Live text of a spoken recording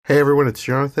Hey everyone, it's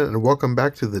Jonathan, and welcome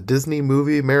back to the Disney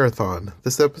Movie Marathon.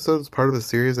 This episode is part of a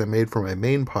series I made for my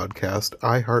main podcast,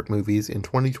 I Heart Movies, in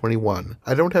 2021.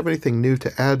 I don't have anything new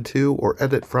to add to or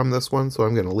edit from this one, so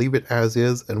I'm going to leave it as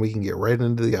is, and we can get right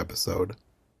into the episode.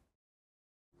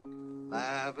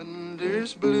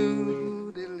 Lavender's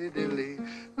blue, dilly dilly,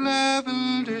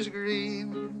 lavender's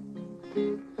green.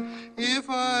 If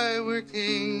I were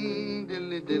king,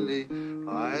 dilly dilly,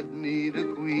 I'd need a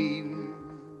queen.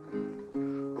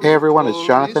 Hey everyone, it's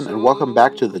Jonathan, and welcome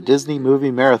back to the Disney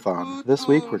Movie Marathon. This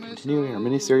week we're continuing our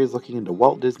miniseries looking into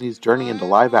Walt Disney's journey into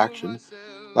live action.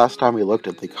 Last time we looked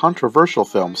at the controversial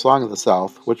film Song of the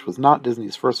South, which was not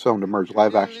Disney's first film to merge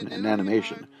live action and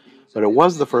animation, but it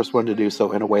was the first one to do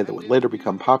so in a way that would later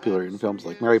become popular in films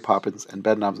like Mary Poppins and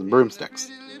Bedknobs and Broomsticks.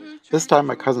 This time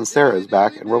my cousin Sarah is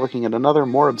back, and we're looking at another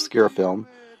more obscure film,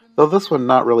 though this one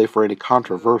not really for any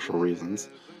controversial reasons,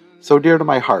 So Dear to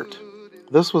My Heart.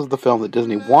 This was the film that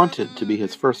Disney wanted to be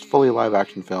his first fully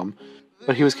live-action film,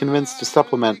 but he was convinced to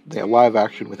supplement the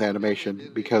live-action with animation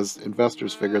because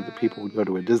investors figured that people would go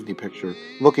to a Disney picture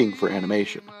looking for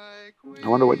animation. I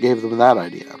wonder what gave them that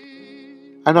idea.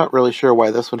 I'm not really sure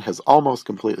why this one has almost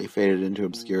completely faded into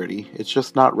obscurity. It's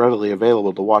just not readily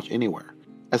available to watch anywhere.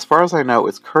 As far as I know,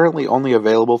 it's currently only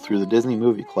available through the Disney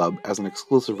Movie Club as an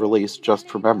exclusive release just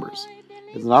for members.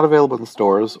 It's not available in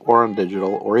stores, or on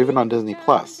digital, or even on Disney+.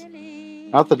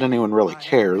 Not that anyone really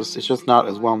cares, it's just not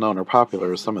as well known or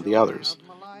popular as some of the others.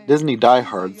 Disney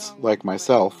diehards, like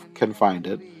myself, can find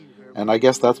it, and I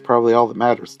guess that's probably all that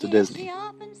matters to Disney.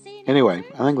 Anyway,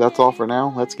 I think that's all for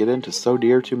now. Let's get into So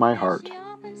Dear to My Heart.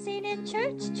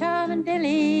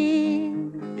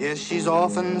 Yes, she's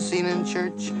often seen in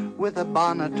church with a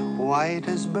bonnet white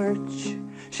as birch.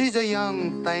 She's a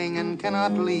young thing and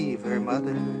cannot leave her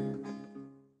mother.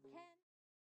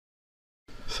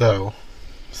 So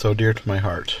Dear to My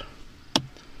Heart.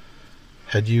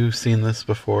 Had you seen this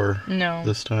before? No.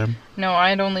 This time? No,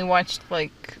 I'd only watched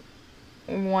like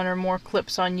one or more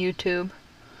clips on YouTube.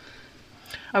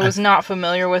 I was not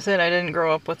familiar with it. I didn't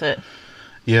grow up with it.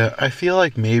 Yeah, I feel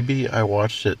like maybe I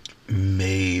watched it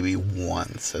maybe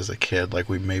once as a kid. Like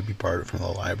we maybe borrowed it from the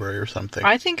library or something.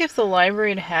 I think if the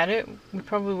library had it, we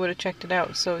probably would have checked it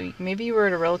out. So maybe you were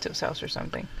at a relative's house or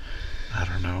something. I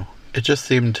don't know. It just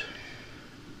seemed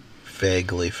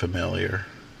vaguely familiar.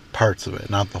 Parts of it,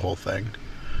 not the whole thing.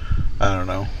 I don't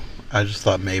know. I just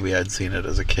thought maybe I'd seen it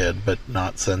as a kid, but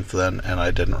not since then, and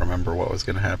I didn't remember what was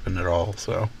going to happen at all,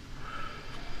 so.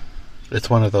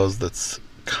 It's one of those that's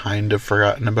kind of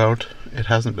forgotten about. It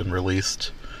hasn't been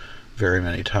released very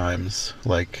many times,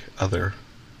 like other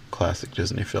classic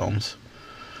Disney films.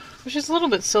 Which is a little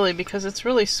bit silly, because it's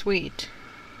really sweet.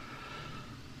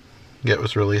 It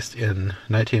was released in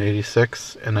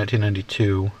 1986 and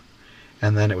 1992,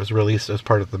 and then it was released as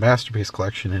part of the Masterpiece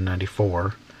Collection in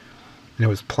 94. And it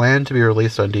was planned to be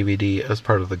released on DVD as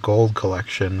part of the Gold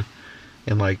Collection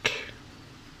in I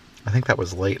think that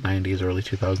was late 90s, early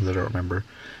 2000s, I don't remember.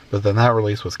 But then that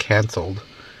release was cancelled.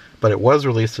 But it was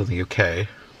released in the UK.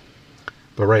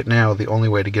 But right now, the only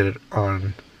way to get it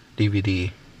on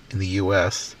DVD in the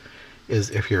US is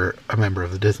if you're a member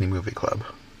of the Disney Movie Club.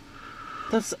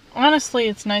 Honestly,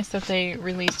 it's nice that they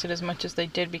released it as much as they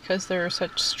did because there are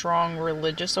such strong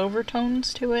religious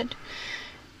overtones to it.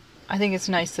 I think it's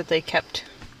nice that they kept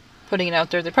putting it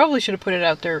out there. They probably should have put it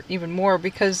out there even more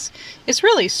because it's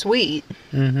really sweet.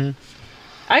 Mm-hmm.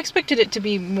 I expected it to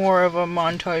be more of a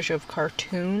montage of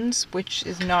cartoons, which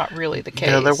is not really the case.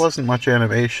 Yeah, there wasn't much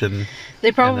animation.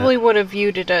 They probably would have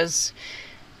viewed it as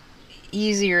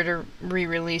easier to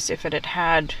re-release if it had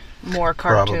had more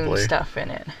cartoon stuff in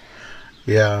it.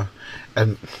 Yeah,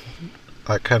 and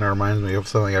that kind of reminds me of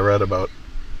something I read about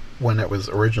when it was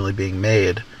originally being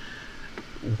made.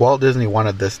 Walt Disney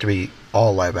wanted this to be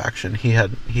all live action. He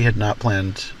had not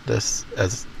planned this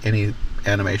as any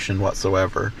animation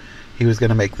whatsoever. He was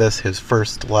going to make this his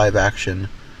first live action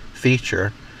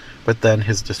feature, but then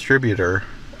his distributor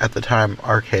at the time,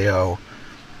 RKO,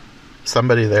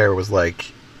 somebody there was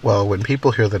like, well, when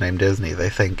people hear the name Disney, they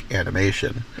think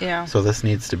animation. Yeah. So this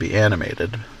needs to be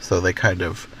animated. So they kind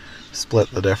of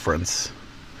split the difference,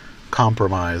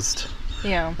 compromised,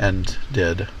 and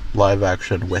did live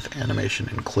action with animation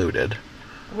included.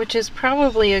 Which is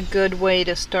probably a good way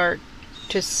to start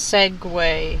to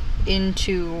segue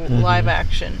into live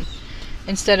action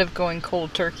instead of going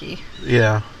cold turkey.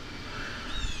 Yeah.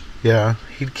 Yeah.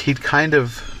 He'd kind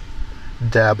of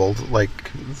dabbled,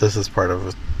 like this is part of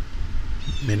a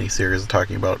mini-series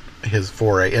talking about his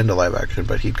foray into live action,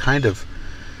 but he'd kind of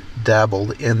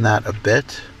dabbled in that a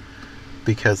bit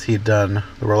because he'd done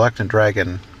The Reluctant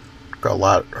Dragon a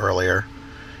lot earlier,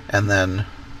 and then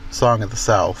Song of the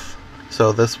South.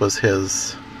 So this was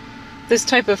his... This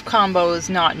type of combo is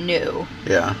not new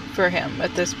Yeah. for him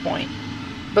at this point.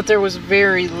 But there was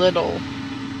very little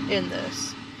in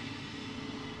this.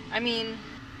 I mean,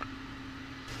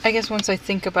 I guess once I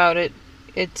think about it,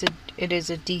 it is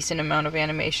a decent amount of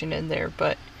animation in there,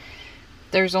 but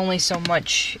there's only so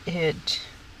much it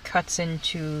cuts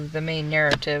into the main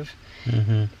narrative.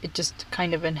 Mm-hmm. It just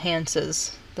kind of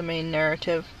enhances the main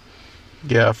narrative.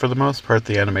 Yeah, for the most part,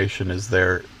 the animation is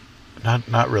there.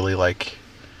 Not really like...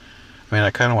 I mean,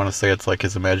 I kind of want to say it's like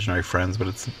his imaginary friends, but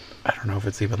it's... I don't know if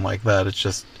it's even like that. It's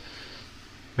just...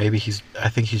 Maybe I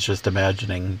think he's just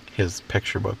imagining his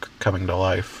picture book coming to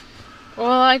life.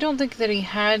 Well, I don't think that he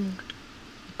had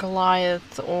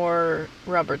Goliath or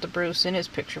Robert the Bruce in his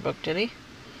picture book, did he?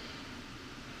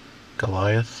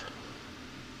 Goliath?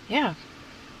 Yeah.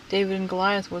 David and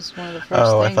Goliath was one of the first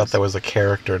Oh, things. I thought there was a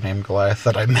character named Goliath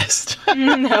that I missed.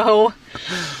 No.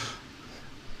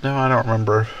 No, I don't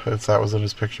remember if that was in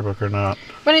his picture book or not.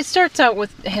 But it starts out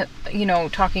with him,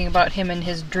 talking about him and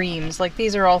his dreams. Like,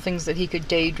 these are all things that he could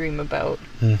daydream about.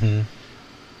 Mm-hmm.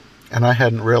 And I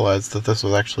hadn't realized that this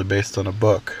was actually based on a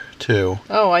book, too.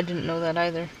 Oh, I didn't know that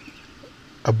either.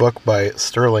 A book by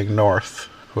Sterling North,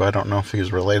 who I don't know if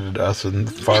he's related to us in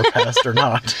the far past or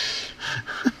not.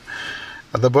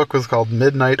 The book was called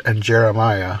Midnight and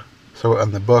Jeremiah. So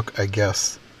in the book, I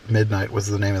guess, Midnight was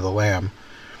the name of the lamb.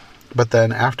 But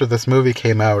then after this movie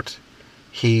came out,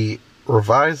 he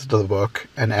revised the book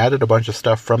and added a bunch of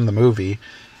stuff from the movie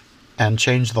and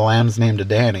changed the lamb's name to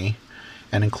Danny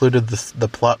and included the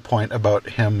plot point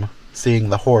about him seeing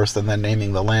the horse and then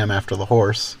naming the lamb after the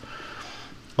horse.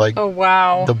 Like, oh,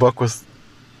 wow. The book was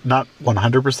not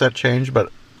 100% changed, but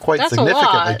quite That's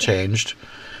significantly a lot. changed.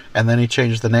 And then he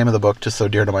changed the name of the book to So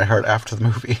Dear to My Heart after the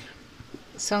movie.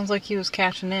 Sounds like he was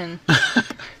cashing in.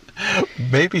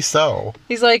 Maybe so.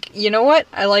 He's like, you know what?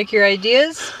 I like your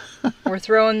ideas. We're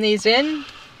throwing these in.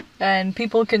 And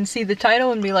people can see the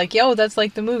title and be like, yo, that's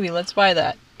like the movie. Let's buy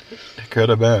that. It could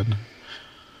have been.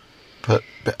 But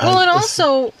Well, and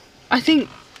also, I think,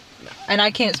 and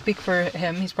I can't speak for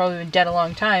him. He's probably been dead a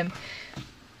long time.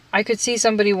 I could see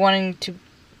somebody wanting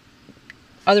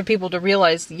other people to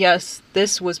realize, yes,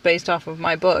 this was based off of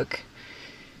my book.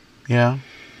 Yeah.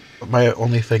 My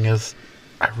only thing is,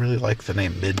 I really like the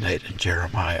name Midnight and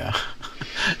Jeremiah.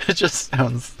 It just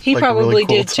sounds He like a probably really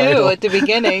cool did title. too at the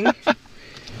beginning.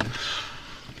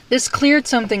 This cleared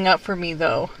something up for me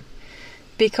though,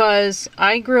 because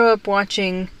I grew up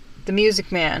watching The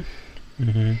Music Man,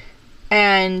 Mm-hmm.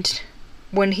 and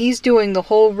when he's doing the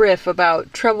whole riff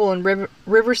about trouble in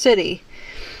River City,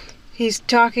 he's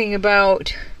talking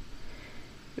about,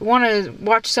 you want to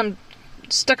watch some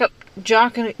stuck-up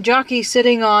jockey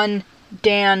sitting on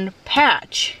Dan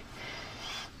Patch.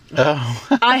 Oh.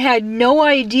 I had no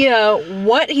idea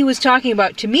what he was talking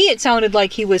about. To me, it sounded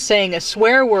like he was saying a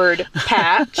swear word,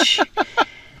 patch.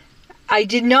 I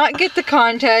did not get the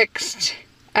context,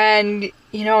 and,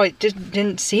 it just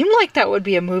didn't seem like that would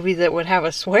be a movie that would have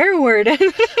a swear word in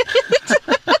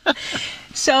it.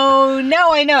 So,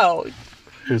 now I know.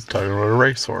 He was talking about a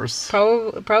racehorse.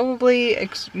 Probably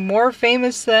more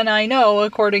famous than I know,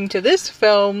 according to this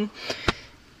film.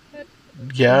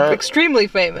 Yeah. Extremely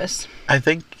famous. I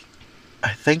think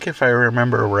if I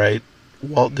remember right,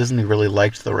 Walt Disney really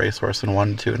liked the racehorse and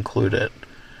wanted to include it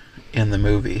in the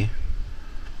movie.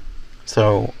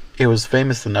 So it was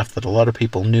famous enough that a lot of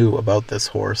people knew about this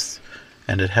horse,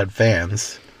 and it had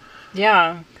fans.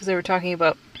 Yeah, because they were talking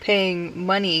about paying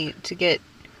money to get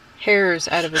hairs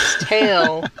out of its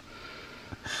tail.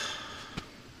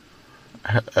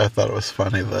 I thought it was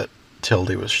funny that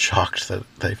Tildy was shocked that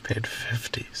they paid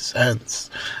 50 cents.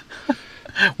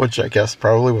 Which I guess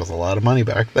probably was a lot of money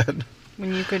back then.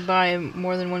 When you could buy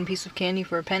more than one piece of candy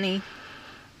for a penny.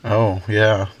 Oh,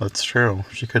 yeah, that's true.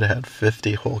 She could have had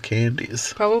 50 whole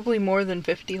candies. Probably more than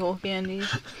 50 whole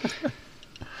candies.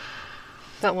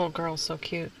 That little girl's so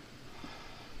cute.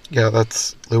 Yeah,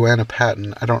 that's Luana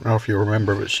Patton. I don't know if you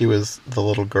remember, but she was the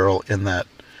little girl in that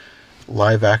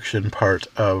live-action part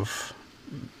of,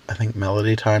 I think,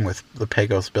 Melody Time with the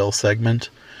Pecos Bill segment,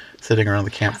 sitting around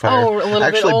the campfire. Oh, a little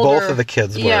Actually, bit older. both of the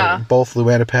kids were. Yeah. Both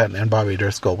Luana Patton and Bobby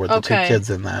Driscoll were the two Okay. kids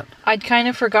in that. I'd kind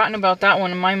of forgotten about that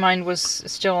one, and my mind was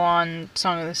still on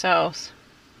Song of the South.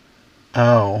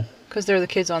 Oh. Because they're the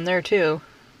kids on there, too.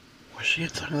 Was she in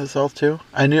Song of the South, too?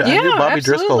 I knew Yeah, Bobby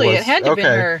Driscoll absolutely. was. It had to okay. be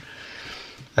her.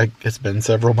 It's been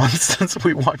several months since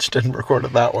we watched and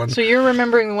recorded that one. So you're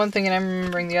remembering the one thing, and I'm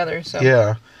remembering the other, so...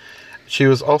 Yeah. She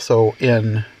was also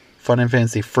in Fun and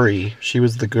Fancy Free. She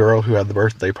was the girl who had the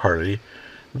birthday party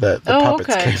that the puppets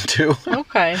okay. came to.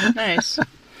 Okay, nice.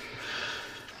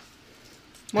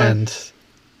 What? And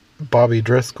Bobby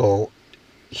Driscoll,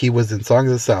 he was in Songs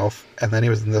of the South, and then he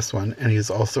was in this one, and he's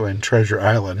also in Treasure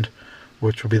Island,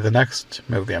 which will be the next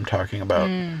movie I'm talking about.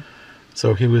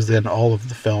 So he was in all of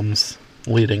the films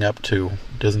leading up to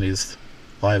Disney's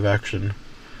live-action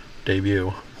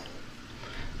debut.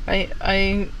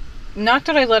 I not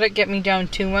that I let it get me down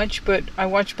too much, but I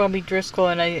watch Bobby Driscoll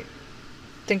and I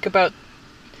think about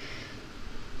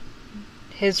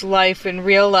his life in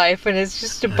real life, and it's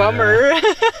just a bummer.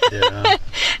 Yeah.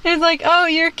 It's like, oh,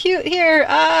 you're cute here.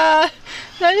 That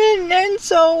didn't end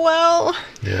so well.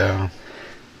 Yeah.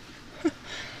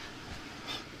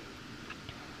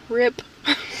 Rip.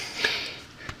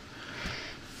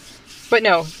 But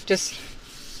no, just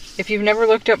if you've never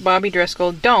looked up Bobby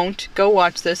Driscoll, don't go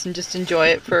watch this and just enjoy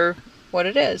it for what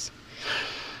it is.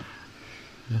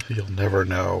 You'll never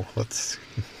know. Let's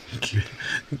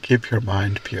keep your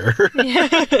mind pure.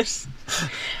 Yes.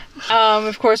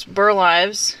 Of course, Burl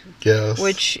Ives. Yes.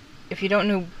 Which, if you don't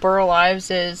know who Burl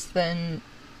Ives is, then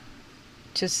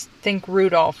just think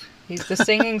Rudolph. He's the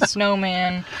singing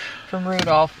snowman from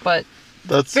Rudolph, but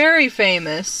That's very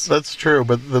famous. That's true,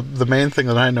 but the main thing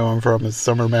that I know him from is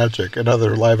Summer Magic,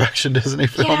 another live-action Disney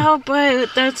film. Yeah,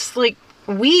 but that's like,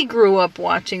 we grew up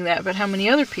watching that, but how many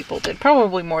other people did?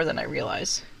 Probably more than I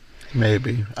realize.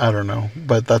 Maybe. I don't know.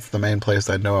 But that's the main place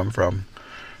I know him from.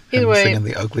 Either Him way, singing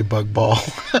the Ugly Bug Ball.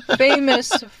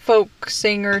 famous folk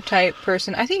singer type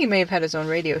person. I think he may have had his own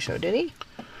radio show, did he?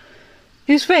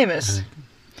 He was famous.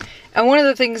 And one of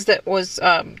the things that was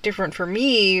different for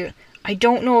me, I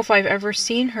don't know if I've ever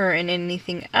seen her in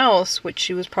anything else, which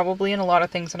she was probably in a lot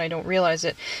of things and I don't realize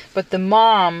it, but the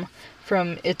mom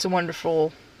from It's a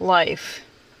Wonderful Life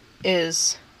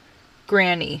is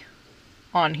Granny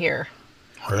on here.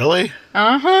 Really?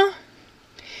 Uh-huh.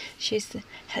 She's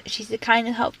the kind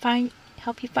to help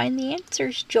you find the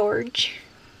answers, George.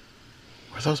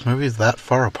 Were those movies that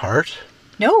far apart?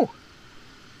 No.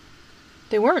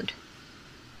 They weren't.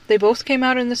 They both came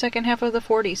out in the second half of the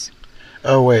 40s.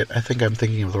 Oh, wait. I think I'm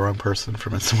thinking of the wrong person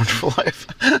from It's a Wonderful Life.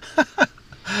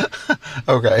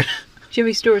 Okay.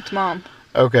 Jimmy Stewart's mom.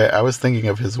 Okay, I was thinking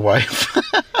of his wife.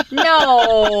 No!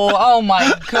 Oh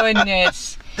my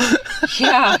goodness.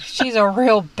 Yeah, she's a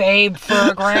real babe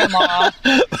for a grandma.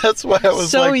 That's why I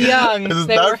was So like, young. Is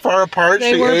that far apart?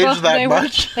 She aged that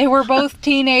much? They were both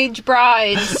teenage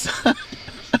brides.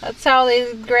 That's how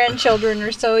the grandchildren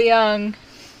are so young.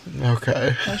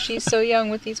 Okay. Well, she's so young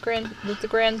with with the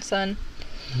grandson.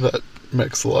 That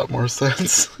makes a lot more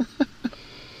sense.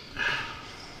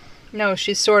 No,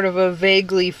 she's sort of a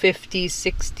vaguely 50s,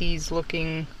 60s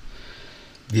looking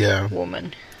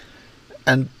woman.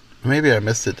 And maybe I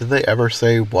missed it. Did they ever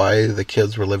say why the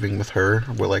kids were living with her?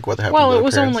 What happened to Well, their it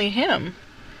was parents? only him.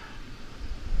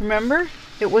 Remember?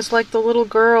 It was like the little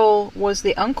girl was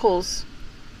the uncle's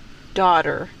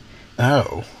daughter.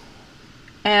 Oh.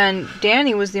 And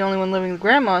Danny was the only one living with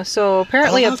Grandma, so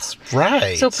apparently that's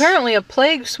right. So apparently a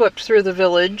plague swept through the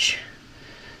village.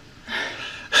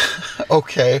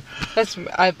 Okay. That's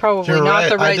probably You're not right.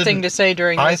 the right thing to say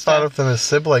during I this thought time. of them as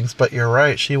siblings, but you're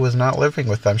right. She was not living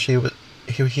with them. He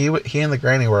and the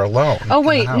granny were alone. Oh in the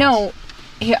wait, house. no.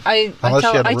 I Unless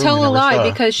she had a I room tell we a never lie saw.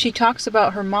 because she talks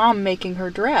about her mom making her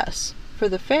dress for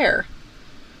the fair.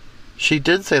 She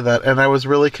did say that, and I was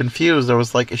really confused. I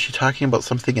was like, is she talking about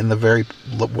something in the very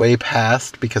way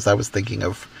past? Because I was thinking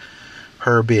of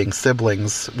her being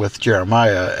siblings with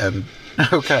Jeremiah, and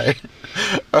okay.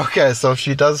 Okay, so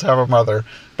she does have a mother,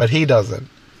 but he doesn't.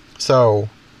 So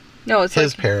No, it's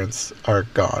his like, parents are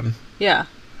gone. yeah.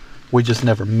 We just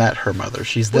never met her mother.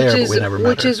 She's there, but we never met her.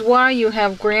 Which is why you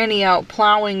have Granny out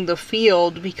plowing the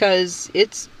field, because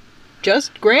it's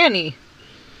just Granny.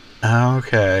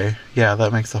 Okay. Yeah,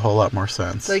 that makes a whole lot more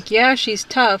sense. Like, yeah, she's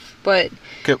tough, but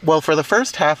Okay, well, for the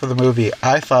first half of the movie,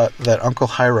 I thought that Uncle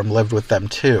Hiram lived with them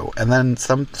too. And then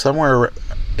somewhere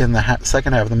in the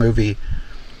second half of the movie,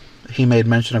 he made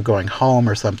mention of going home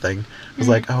or something. I was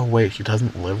like, oh, wait, he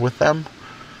doesn't live with them?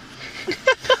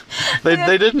 They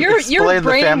didn't explain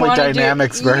the family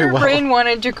dynamics very well. Your brain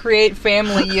wanted to create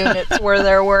family units where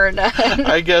there were none.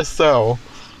 I guess so.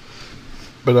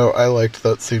 But no, I liked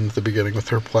that scene at the beginning with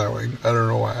her plowing. I don't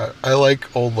know why. I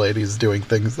like old ladies doing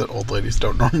things that old ladies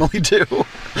don't normally do.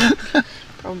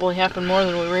 Probably happened more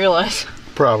than we realize.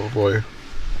 Probably.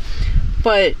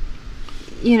 But,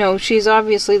 you know, she's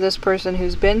obviously this person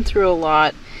who's been through a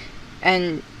lot,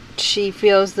 and she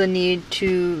feels the need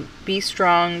to be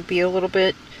strong, be a little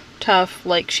bit tough.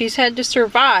 Like, she's had to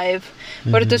survive,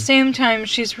 but at the same time,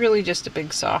 she's really just a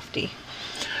big softie.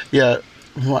 Yeah,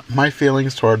 my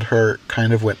feelings toward her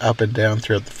kind of went up and down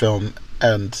throughout the film,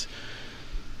 and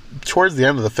towards the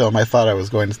end of the film, I thought I was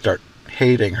going to start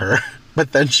hating her.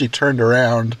 But then she turned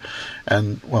around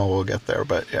and, well, we'll get there,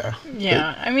 but yeah.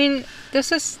 Yeah, I mean,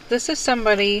 this is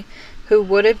somebody who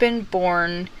would have been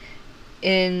born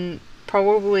in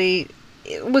probably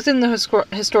within the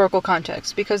historical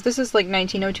context, because this is like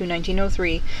 1902,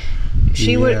 1903.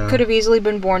 She could have easily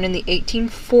been born in the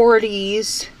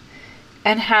 1840s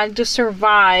and had to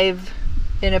survive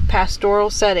in a pastoral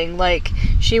setting. Like,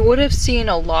 she would have seen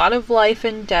a lot of life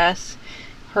and death.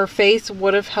 Her faith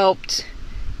would have helped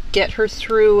get her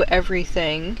through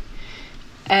everything,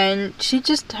 and she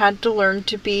just had to learn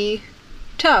to be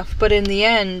tough. But in the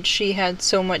end, she had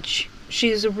so much.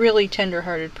 She's a really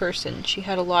tender-hearted person. She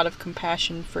had a lot of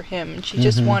compassion for him, and she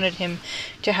just wanted him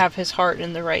to have his heart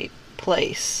in the right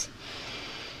place.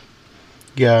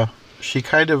 Yeah, she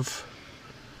kind of,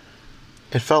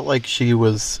 it felt like she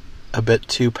was a bit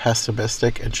too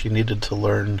pessimistic, and she needed to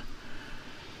learn,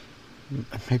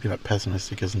 maybe not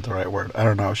pessimistic isn't the right word, I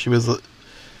don't know,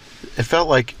 it felt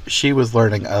like she was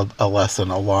learning a lesson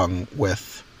along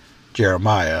with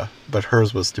Jeremiah, but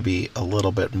hers was to be a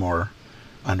little bit more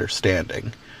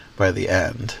understanding by the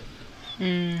end.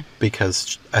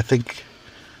 Because I think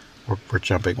we're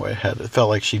jumping way ahead. It felt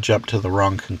like she jumped to the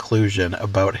wrong conclusion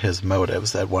about his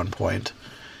motives at one point,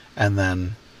 and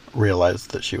then realized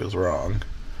that she was wrong.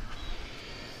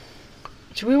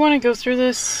 Do we want to go through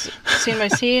this scene by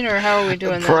scene, or how are we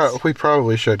doing this? We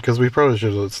probably should, because we probably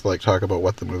should just talk about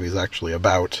what the movie's actually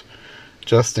about,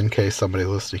 just in case somebody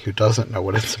listening who doesn't know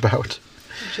what it's about.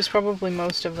 Which is probably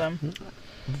most of them.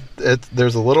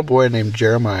 There's a little boy named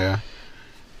Jeremiah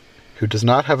who does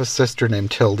not have a sister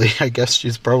named Tildy. I guess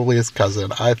she's probably his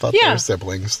cousin. I thought they were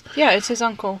siblings. Yeah, it's his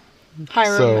uncle.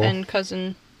 Hiram and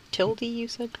cousin Tildy, you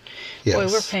said? Yes. Boy,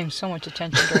 we're paying so much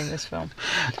attention during this film.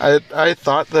 I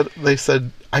thought that they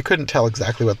said, I couldn't tell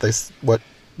exactly what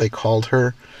they called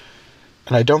her,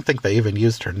 and I don't think they even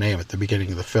used her name at the beginning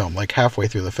of the film. Like, halfway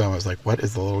through the film, I was like, what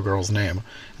is the little girl's name?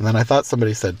 And then I thought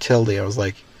somebody said Tildy. I was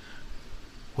like,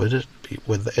 would it be,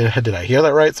 did I hear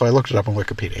that right? So I looked it up on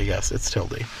Wikipedia. Yes, it's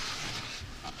Tildy.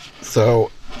 So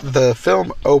the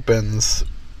film opens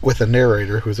with a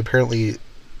narrator who's apparently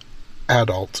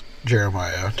adult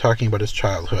Jeremiah talking about his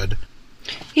childhood.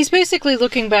 He's basically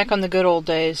looking back on the good old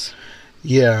days.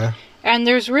 Yeah. And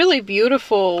there's really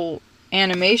beautiful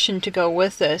animation to go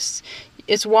with this.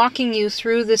 It's walking you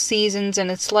through the seasons, and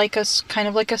it's like kind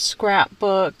of like a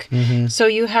scrapbook. So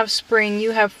you have spring,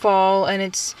 you have fall,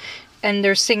 and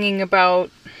they're singing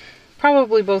about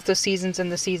probably both the seasons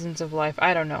and the seasons of life.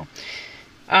 I don't know.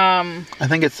 I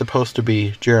think it's supposed to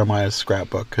be Jeremiah's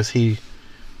scrapbook, because he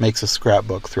makes a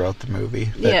scrapbook throughout the movie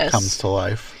that comes to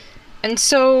life. And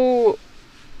so,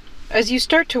 as you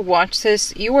start to watch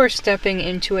this, you are stepping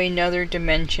into another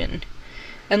dimension.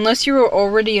 Unless you are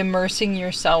already immersing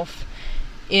yourself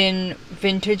in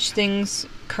vintage things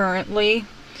currently,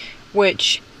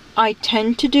 which I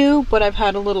tend to do, but I've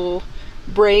had a little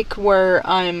break where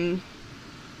I'm,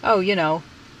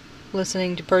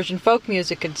 listening to Persian folk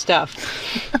music and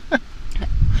stuff.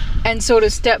 And so to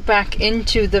step back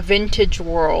into the vintage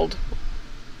world,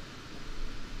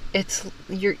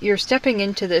 you're stepping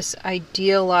into this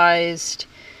idealized,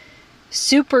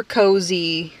 super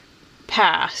cozy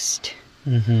past,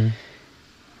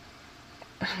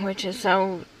 which is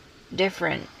so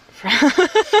different from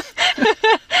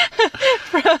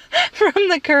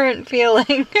the current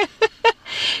feeling.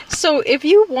 So if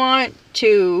you want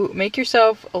to make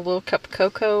yourself a little cup of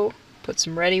cocoa, put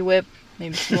some Ready Whip,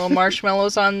 maybe some little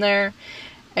marshmallows on there,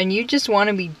 and you just want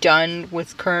to be done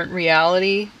with current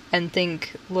reality and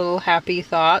think little happy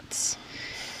thoughts,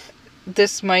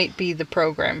 this might be the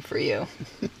program for you.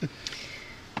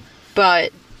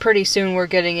 But pretty soon we're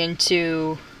getting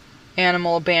into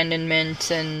animal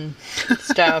abandonment and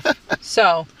stuff.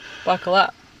 So, buckle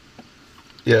up.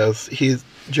 Yes,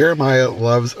 Jeremiah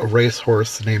loves a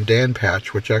racehorse named Dan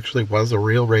Patch, which actually was a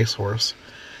real racehorse.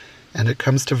 And it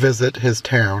comes to visit his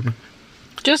town.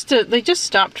 They just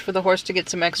stopped for the horse to get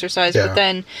some exercise, but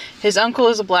then his uncle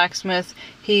is a blacksmith.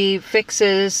 He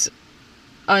fixes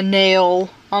a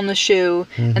nail on the shoe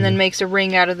and then makes a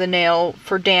ring out of the nail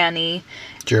for Danny.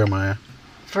 Jeremiah.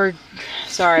 For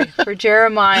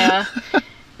Jeremiah.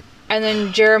 And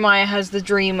then Jeremiah has the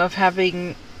dream of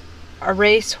having a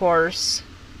racehorse,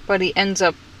 but he ends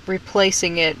up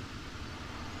replacing it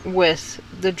with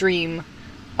the dream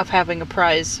of having a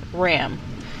prize ram.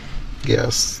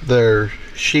 Yes, their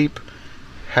sheep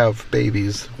have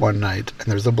babies one night, and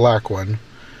there's a black one,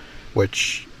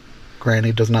 which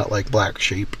Granny does not like black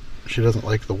sheep. She doesn't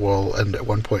like the wool, and at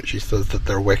one point she says that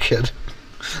they're wicked.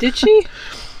 Did she?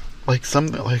 Like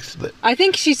something like that. I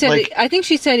think she said. I think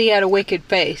she said he had a wicked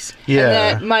face. Yeah,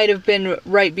 and that might have been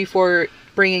right before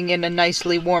bringing in a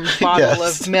nicely warmed bottle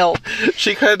Yes. of milk.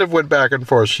 She kind of went back and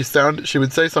forth. She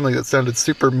would say something that sounded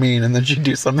super mean, and then she'd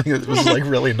do something that was like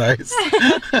really nice.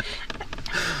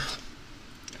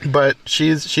 But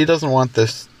she doesn't want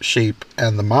this sheep,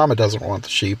 and the mama doesn't want the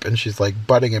sheep, and she's like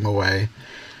butting him away.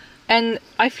 And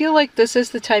I feel like this is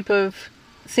the type of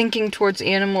thinking towards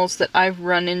animals that I've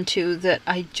run into that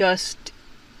I just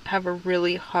have a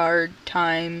really hard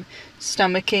time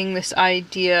stomaching, this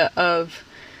idea of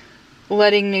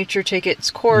letting nature take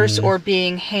its course, or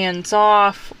being hands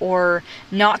off, or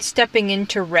not stepping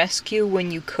into rescue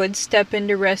when you could step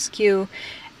into rescue.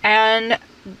 And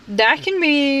that can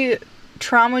be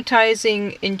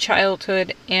traumatizing in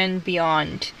childhood and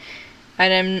beyond.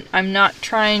 And I'm not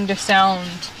trying to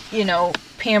sound,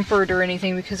 pampered or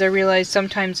anything, because I realize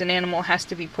sometimes an animal has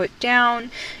to be put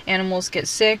down. Animals get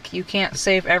sick. You can't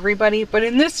save everybody. But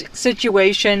in this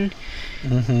situation,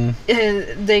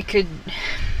 they could...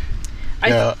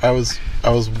 I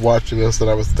was watching this, and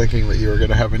I was thinking that you were going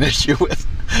to have an issue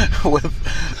with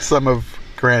some of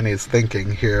Granny's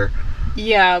thinking here.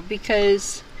 Yeah,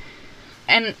 because...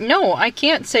 And no, I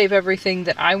can't save everything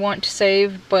that I want to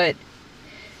save, but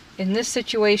in this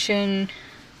situation...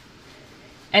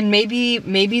 And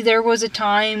maybe there was a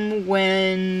time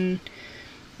when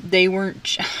they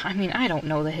weren't... I mean, I don't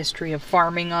know the history of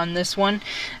farming on this one.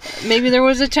 Maybe there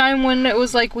was a time when it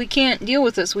was like, we can't deal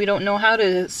with this. We don't know how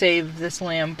to save this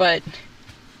lamb. But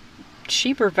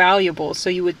sheep are valuable, so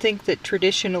you would think that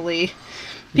traditionally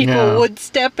people would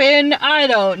step in. I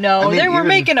don't know. I mean, they were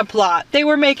making a plot. They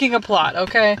were making a plot,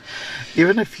 okay?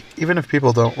 Even if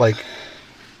people don't like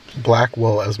black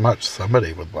wool as much,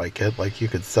 somebody would like it. Like, you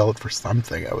could sell it for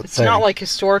something, I would say. It's not like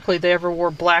historically they ever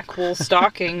wore black wool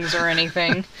stockings or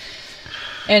anything.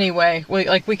 Anyway,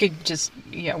 we could just...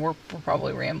 Yeah, we're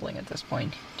probably rambling at this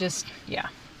point. Just, yeah.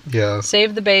 Yeah.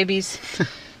 Save the babies.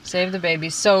 Save the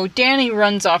babies. So Danny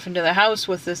runs off into the house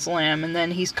with this lamb, and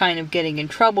then he's kind of getting in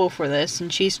trouble for this,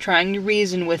 and she's trying to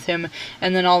reason with him,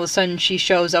 and then all of a sudden she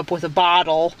shows up with a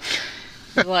bottle.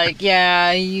 Like,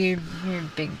 yeah, you're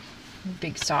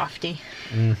big softy.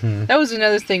 That was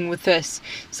another thing with this.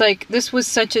 It's like, this was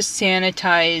such a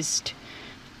sanitized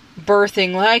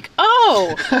birthing. Like,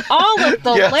 oh, all of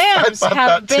the Yes, lambs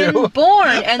have been too. born,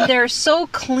 and they're so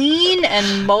clean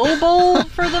and mobile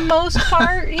for the most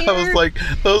part here. I was like,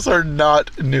 those are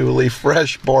not newly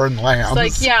fresh born lambs.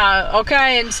 It's like, yeah,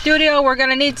 okay, in studio we're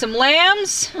gonna need some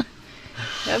lambs.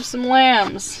 Have some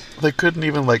lambs. They couldn't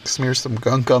even like smear some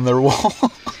gunk on their wall.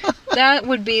 That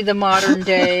would be the modern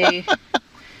day.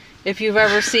 If you've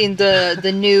ever seen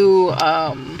the new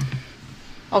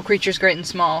All Creatures Great and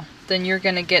Small, then you're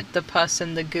gonna get the pus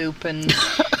and the goop and...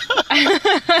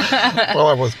 Well,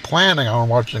 I was planning on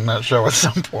watching that show at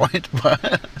some point,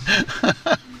 but...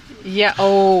 Yeah,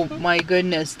 oh my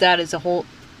goodness, that is a whole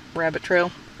rabbit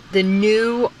trail. The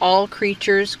new All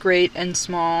Creatures Great and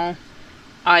Small,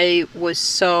 I was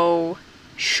so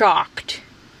shocked.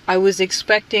 I was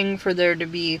expecting for there to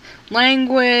be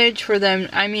language for them.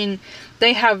 I mean,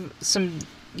 they have some,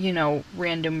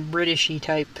 random Britishy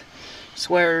type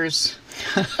swears.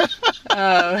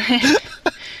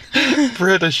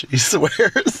 Britishy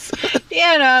swears.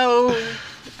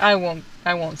 I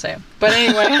won't say them. But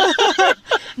anyway,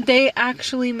 they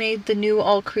actually made the new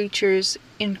All Creatures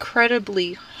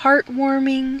incredibly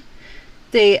heartwarming.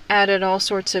 They added all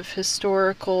sorts of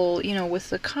historical, with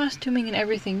the costuming and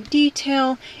everything,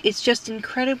 detail. It's just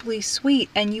incredibly sweet,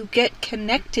 and you get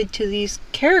connected to these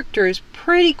characters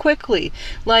pretty quickly.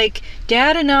 Like,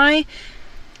 Dad and I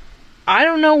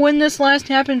don't know when this last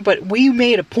happened, but we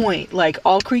made a point. Like,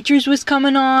 All Creatures was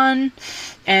coming on,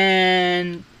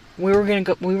 and we were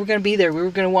gonna be there. We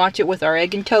were gonna watch it with our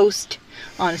egg and toast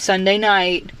on a Sunday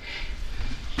night.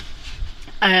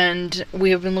 And we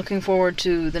have been looking forward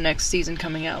to the next season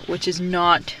coming out, which is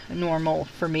not normal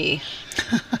for me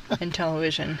in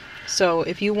television. So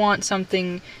if you want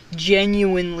something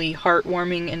genuinely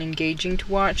heartwarming and engaging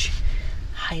to watch,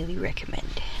 highly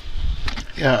recommend.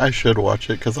 Yeah, I should watch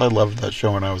it, because I loved that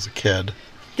show when I was a kid.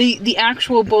 The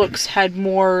actual books had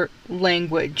more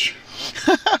language.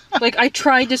 Like, I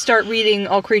tried to start reading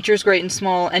All Creatures Great and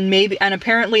Small, and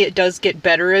apparently it does get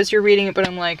better as you're reading it, but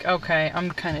I'm like, okay,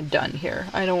 I'm kind of done here.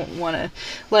 I don't want to,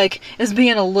 it's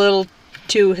being a little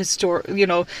too historic,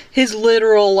 his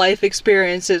literal life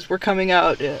experiences were coming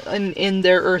out in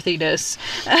their earthiness.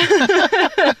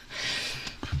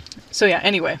 So yeah,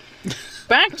 anyway,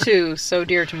 back to So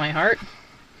Dear to My Heart.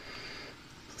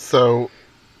 So,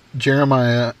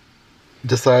 Jeremiah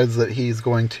decides that he's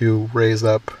going to raise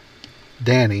up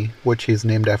Danny, which he's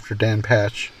named after Dan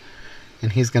Patch,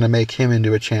 and he's going to make him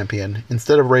into a champion.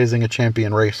 Instead of raising a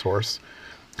champion racehorse,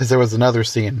 Because there was another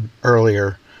scene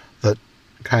earlier that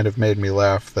kind of made me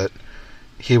laugh, that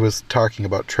he was talking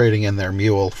about trading in their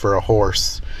mule for a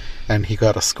horse, and he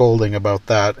got a scolding about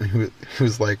that, and he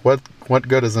was like, what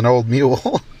good is an old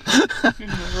mule?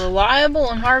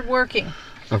 Reliable and hardworking.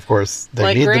 Of course, they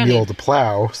Like need Granny. the mule to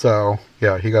plow, so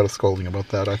yeah, he got a scolding about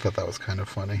that. I thought that was kind of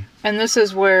funny. And this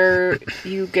is where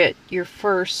you get your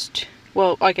first,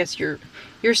 well, I guess your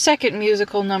second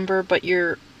musical number, but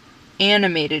your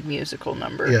animated musical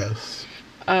number. Yes.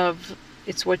 Of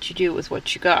It's What You Do With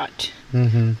What You Got.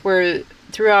 Mm-hmm. Where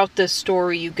throughout this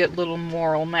story you get little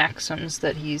moral maxims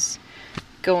that he's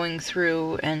going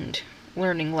through and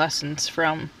learning lessons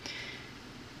from.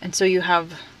 And so you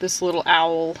have this little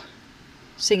owl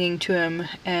singing to him,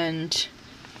 and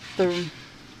the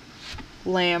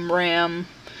lamb ram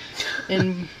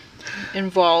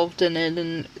involved in it,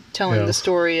 and telling the Yes.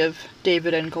 story of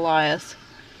David and Goliath.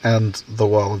 And the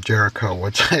Wall of Jericho,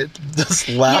 which I just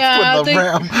laughed Yeah, when the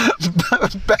ram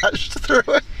bashed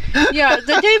through it. Yeah,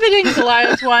 the David and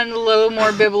Goliath one a little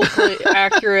more biblically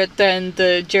accurate than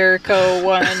the Jericho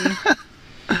one.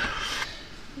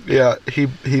 Yeah,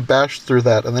 he bashed through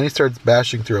that, and then he starts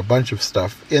bashing through a bunch of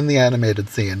stuff in the animated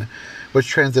scene, which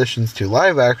transitions to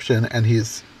live action, and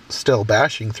he's still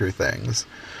bashing through things.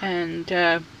 And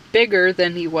bigger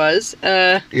than he was.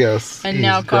 Yes. And he's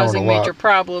now grown causing a lot. major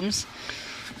problems.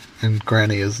 And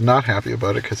Granny is not happy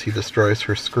about it because he destroys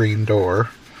her screen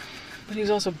door. But he was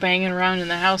also banging around in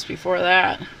the house before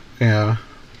that. Yeah.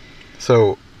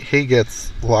 So he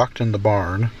gets locked in the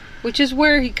barn. Which is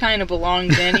where he kind of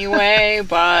belongs anyway,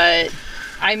 but...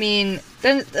 I mean,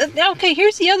 then okay,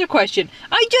 here's the other question.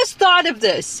 I just thought of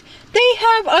this. They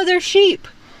have other sheep.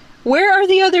 Where are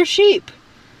the other sheep?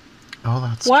 Oh,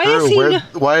 that's Why true. is he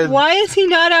Why why is he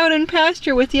not out in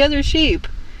pasture with the other sheep?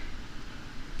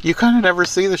 You kind of never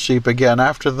see the sheep again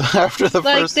after the Like,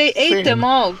 first they ate scene. them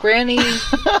all. Granny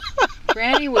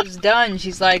was done.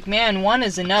 She's like, man, one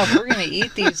is enough. We're gonna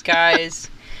eat these guys.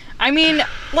 I mean,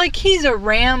 like, he's a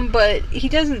ram, but he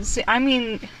doesn't see... I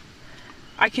mean,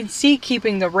 I can see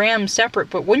keeping the ram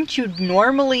separate, but wouldn't you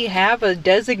normally have a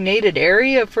designated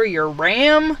area for your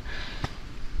ram?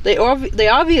 They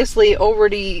obviously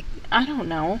already... I don't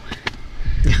know.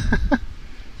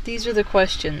 These are the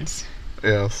questions.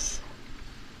 Yes.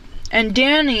 And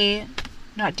Jeremiah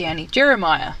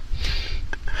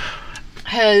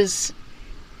has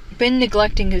been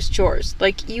neglecting his chores.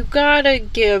 Like, you gotta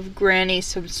give Granny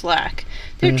some slack.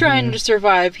 They're trying to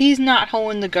survive. He's not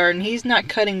hoeing the garden. He's not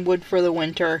cutting wood for the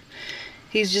winter.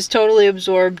 He's just totally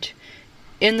absorbed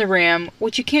in the ram,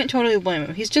 which you can't totally blame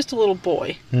him. He's just a little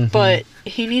boy. But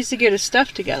he needs to get his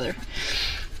stuff together.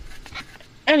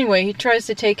 Anyway, he tries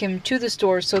to take him to the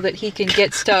store so that he can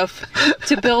get stuff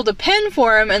to build a pen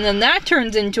for him, and then that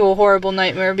turns into a horrible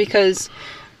nightmare because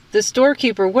the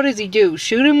storekeeper, what does he do?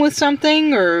 Shoot him with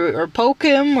something or poke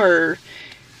him or...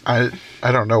 I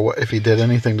don't know if he did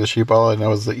anything to sheep. All I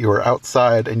know is that you were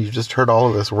outside and you just heard all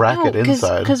of this racket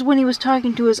inside. Because when he was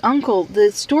talking to his uncle,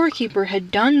 the storekeeper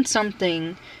had done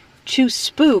something to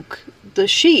spook the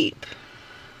sheep.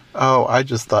 Oh, I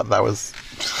just thought that was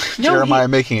No, Jeremiah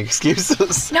making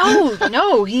excuses.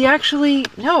 No, he actually...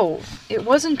 No, it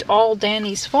wasn't all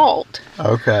Danny's fault.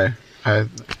 Okay. I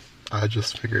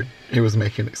just figured he was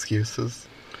making excuses.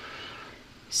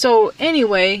 So,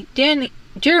 anyway,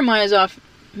 Jeremiah's off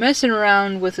messing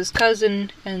around with his cousin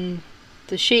and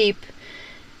the sheep,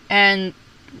 and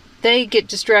they get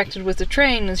distracted with the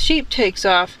train, and the sheep takes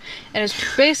off, and is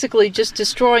basically just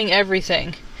destroying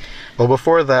everything. Well,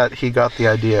 before that, he got the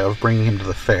idea of bringing him to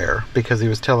the fair, because he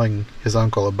was telling his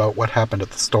uncle about what happened at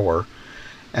the store,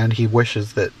 and he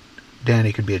wishes that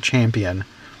Danny could be a champion,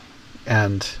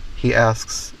 and he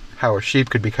asks how a sheep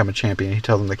could become a champion. He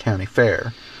tells him the county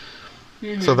fair.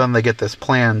 So then they get this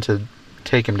plan to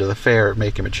take him to the fair,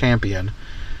 make him a champion,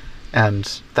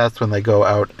 and that's when they go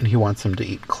out, and he wants him to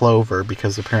eat clover,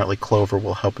 because apparently clover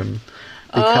will help him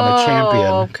become a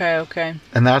champion. Okay.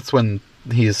 And that's when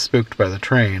he is spooked by the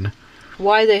train.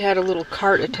 Why they had a little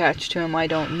cart attached to him, I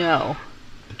don't know.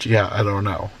 Yeah, I don't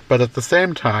know. But at the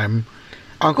same time,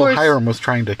 Uncle course- Hiram was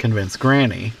trying to convince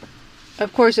Granny.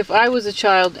 Of course, if I was a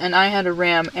child and I had a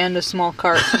ram and a small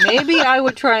cart, maybe I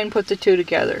would try and put the two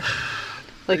together.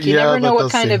 Like, you Yeah, never know that what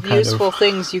does kind seem of kind of- useful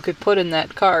things you could put in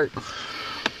that cart.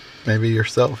 Maybe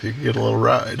yourself, you could get a little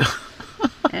ride.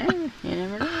 You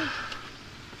never know.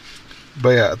 But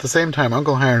yeah, at the same time,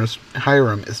 Uncle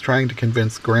Hiram is trying to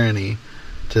convince Granny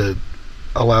to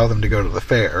allow them to go to the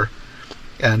fair.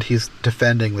 And he's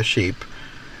defending the sheep.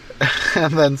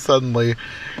 And then suddenly,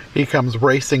 he comes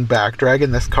racing back,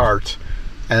 dragging this cart.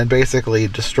 and basically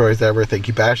destroys everything.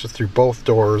 He bashes through both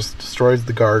doors, destroys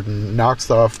the garden,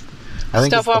 knocks off, I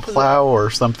think Stuff it's off the of plow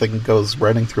or something, goes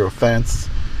running through a fence.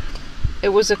 It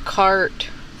was a cart.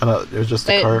 It was just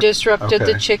a cart? It disrupted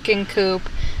Okay. the chicken coop.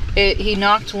 He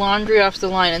knocked laundry off the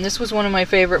line, and this was one of my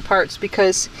favorite parts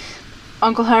because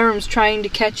Uncle Hiram's trying to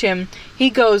catch him. He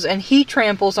goes and he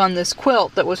tramples on this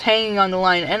quilt that was hanging on the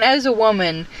line, and as a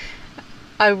woman,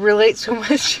 I relate so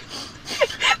much.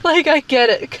 Like, I get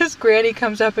it, because Granny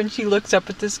comes up and she looks up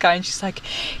at this guy and she's like,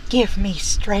 give me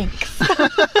strength.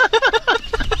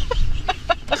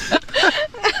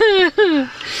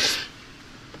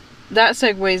 That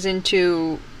segues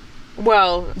into,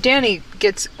 well, Danny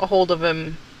gets a hold of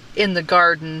him in the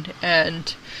garden,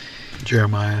 and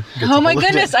Jeremiah. gets oh a my hold of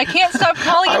goodness, Danny. I can't stop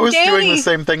calling him I was Danny. doing the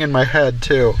same thing in my head,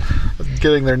 too.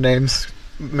 Getting their names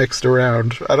mixed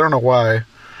around. I don't know why.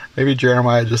 Maybe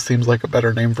Jeremiah just seems like a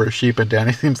better name for a sheep, and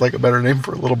Danny seems like a better name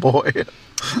for a little boy.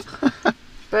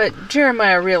 But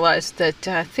Jeremiah realized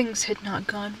that things had not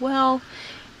gone well,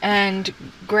 and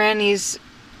Granny's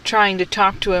trying to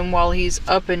talk to him while he's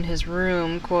up in his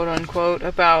room, quote unquote,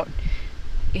 about,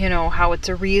 you know, how it's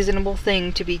a reasonable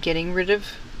thing to be getting rid of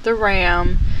the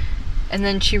ram. And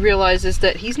then she realizes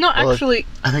that he's not actually...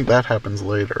 I think that happens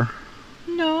later.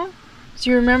 No.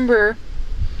 So you remember,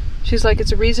 she's like,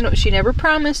 it's a reason. She never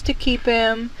promised to keep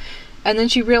him. And then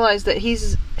she realizes that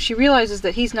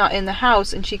he's not in the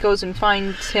house, and she goes and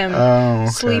finds him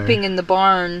sleeping in the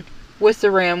barn with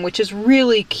the ram, which is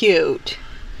really cute.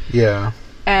 Yeah.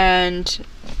 And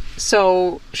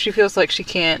so she feels like she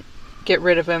can't get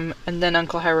rid of him, and then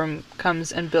Uncle Hiram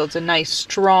comes and builds a nice,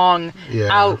 strong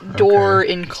outdoor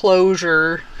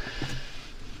enclosure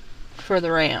for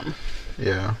the ram.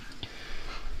 Yeah.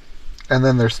 And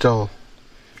then they're still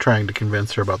trying to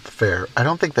convince her about the fair. I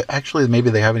don't think that, actually, maybe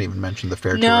they haven't even mentioned the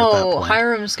fair to her at that No, point.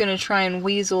 Hiram's gonna try and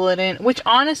weasel it in, which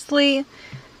honestly,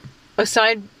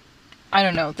 aside, I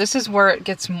don't know, this is where it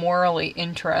gets morally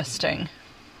interesting.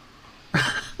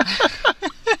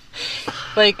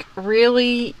 Like,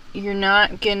 really, you're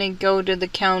not gonna go to the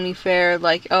county fair?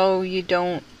 Like, oh, you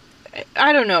don't...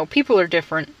 I don't know, people are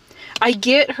different. I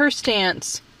get her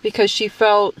stance, because she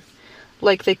felt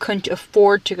like they couldn't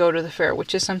afford to go to the fair,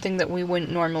 which is something that we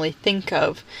wouldn't normally think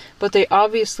of. But they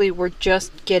obviously were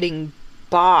just getting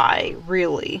by,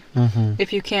 really. Mm-hmm.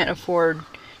 If you can't afford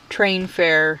train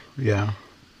fare Yeah.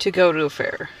 to go to a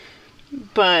fair.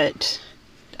 But,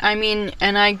 I mean,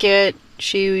 and I get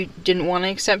she didn't want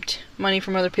to accept money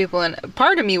from other people, and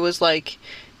part of me was like,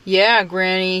 yeah,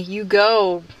 Granny, you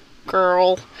go,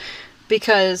 girl,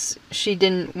 because she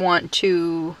didn't want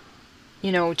to,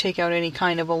 you know, take out any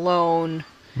kind of a loan.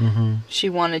 Mm-hmm. She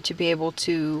wanted to be able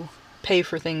to pay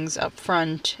for things up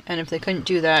front, and if they couldn't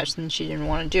do that, then she didn't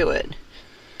want to do it.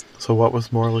 So what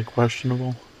was morally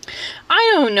questionable?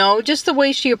 I don't know, just the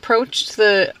way she approached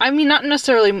I mean, not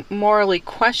necessarily morally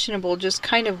questionable, just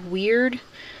kind of weird.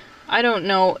 I don't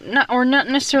know, not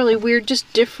necessarily weird,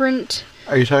 just different.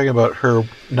 Are you talking about her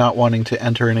not wanting to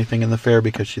enter anything in the fair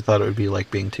because she thought it would be like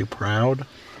being too proud?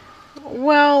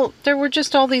 Well, there were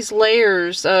just all these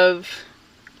layers of,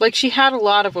 like, she had a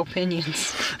lot of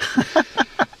opinions.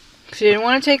 She didn't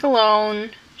want to take a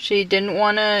loan. She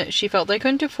felt they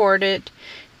couldn't afford it.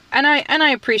 And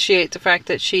I appreciate the fact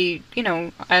that she, you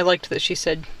know, I liked that she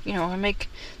said, you know,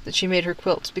 that she made her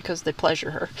quilts because they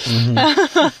pleasure her.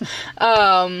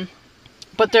 Mm-hmm.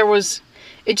 But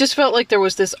it just felt like there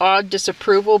was this odd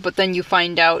disapproval, but then you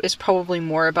find out it's probably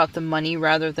more about the money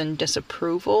rather than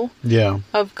disapproval Yeah.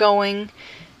 of going.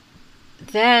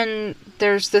 Then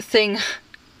there's the thing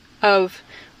of,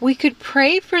 we could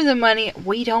pray for the money.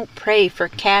 We don't pray for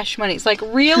cash money. It's like,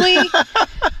 really?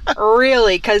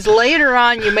 Really? Because later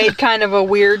on you made kind of a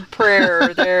weird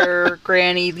prayer there,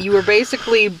 Granny. You were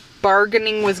basically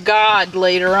bargaining with God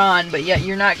later on, but yet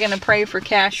you're not going to pray for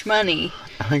cash money.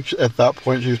 I think at that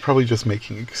point she was probably just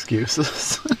making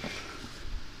excuses.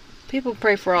 People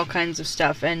pray for all kinds of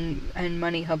stuff, and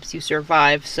money helps you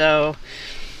survive, so...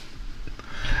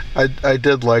 I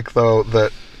did like, though,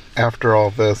 that after all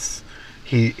this,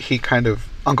 he kind of,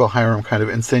 Uncle Hiram kind of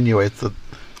insinuates that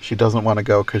she doesn't want to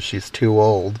go because she's too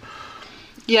old.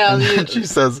 Yeah. And then she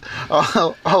says,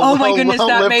 Oh my goodness,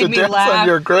 that live made to me dance laugh. on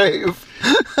your grave.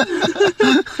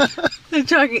 They're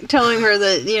telling her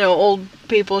that, you know, old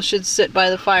people should sit by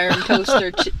the fire and toast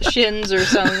their shins or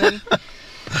something.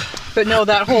 But no,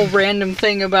 that whole random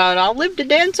thing about, I'll live to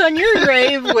dance on your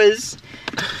grave was,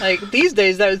 like, these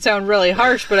days that would sound really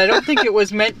harsh, but I don't think it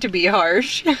was meant to be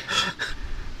harsh.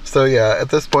 So yeah,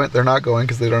 at this point they're not going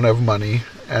because they don't have money,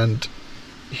 and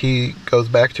he goes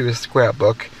back to his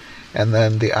scrapbook, and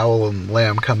then the owl and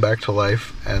lamb come back to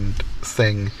life and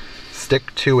sing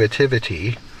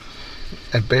stick-to-itivity,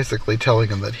 and basically telling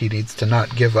him that he needs to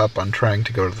not give up on trying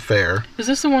to go to the fair. Is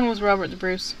this the one with Robert the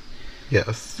Bruce?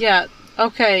 Yes. Yeah,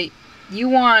 okay. You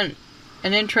want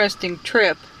an interesting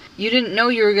trip. You didn't know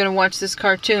you were going to watch this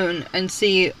cartoon and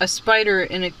see a spider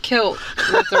in a kilt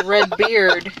with a red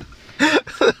beard.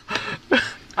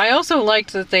 I also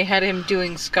liked that they had him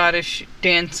doing Scottish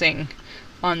dancing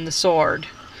on the sword.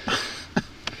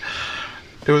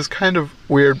 It was kind of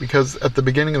weird because at the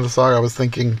beginning of the song I was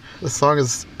thinking the song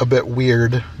is a bit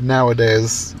weird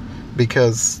nowadays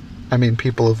because, I mean,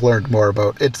 people have learned more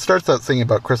about... It starts out singing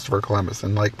about Christopher Columbus,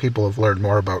 and, like, people have learned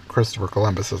more about Christopher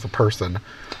Columbus as a person.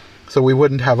 So we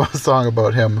wouldn't have a song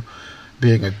about him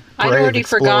being a brave I'd already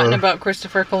explorer. forgotten about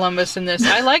Christopher Columbus in this.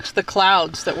 I liked the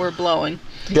clouds that were blowing.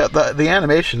 Yeah, the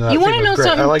animation in that You want scene to know was great. I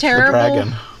something liked terrible? the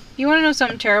dragon. You want to know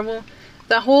something terrible?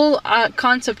 The whole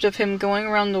concept of him going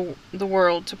around the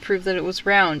world to prove that it was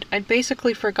round, I'd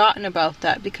basically forgotten about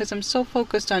that because I'm so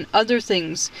focused on other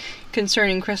things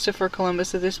concerning Christopher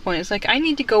Columbus at this point. It's like I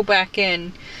need to go back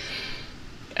in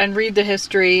and read the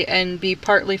history and be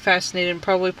partly fascinated and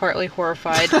probably partly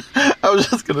horrified. I was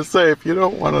just going to say, if you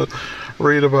don't want to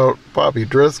read about Bobby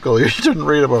Driscoll, you shouldn't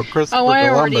read about Christopher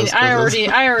Columbus. I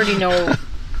already know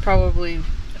probably...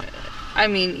 I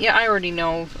mean, yeah, I already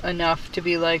know enough to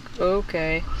be like,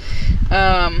 okay.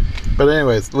 But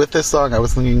anyways, with this song, I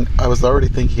was already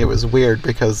thinking it was weird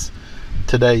because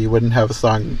today you wouldn't have a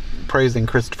song praising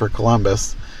Christopher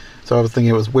Columbus. So I was thinking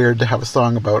it was weird to have a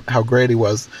song about how great he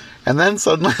was. And then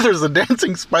suddenly there's a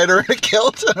dancing spider in a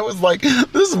kilt, and I was like,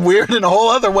 this is weird in a whole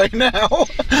other way now.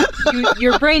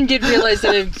 Your brain did realize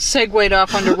that it segued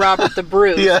off onto Robert the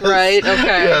Bruce, yes, right?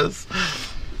 Okay. Yes.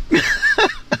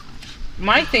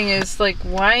 My thing is, like,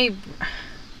 why...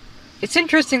 It's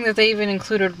interesting that they even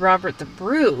included Robert the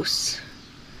Bruce.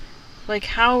 Like,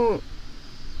 how...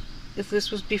 If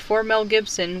this was before Mel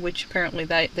Gibson, which apparently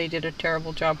they did a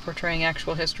terrible job portraying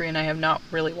actual history, and I have not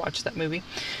really watched that movie.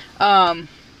 I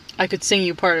could sing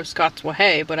you part of Scots Wha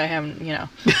Hae, but I haven't, you know.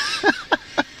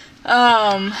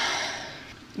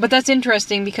 But that's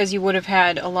interesting because you would have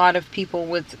had a lot of people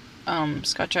with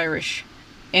Scotch-Irish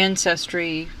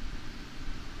ancestry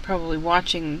probably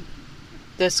watching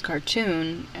this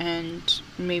cartoon, and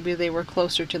maybe they were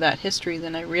closer to that history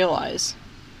than I realize.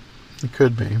 It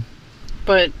could be.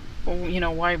 But, you know,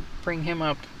 why bring him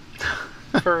up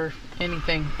for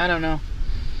anything? I don't know.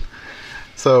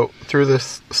 So, through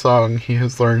this song, he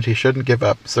has learned he shouldn't give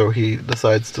up, so he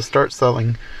decides to start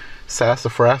selling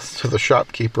sassafras to the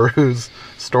shopkeeper whose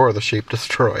store the sheep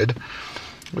destroyed,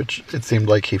 which it seemed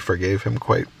like he forgave him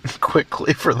quite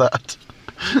quickly for that.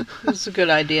 That's a good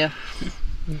idea.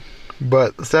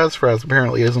 But sassafras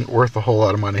apparently isn't worth a whole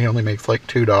lot of money. He only makes like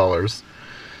 $2.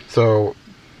 So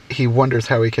he wonders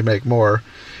how he can make more.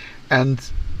 And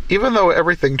even though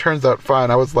everything turns out fine,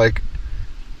 I was like,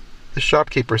 the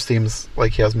shopkeeper seems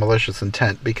like he has malicious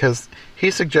intent because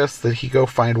he suggests that he go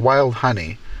find wild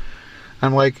honey.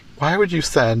 I'm like, why would you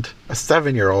send a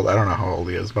 7-year-old, I don't know how old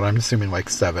he is, but I'm assuming like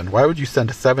 7. Why would you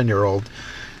send a 7-year-old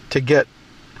to get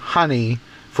honey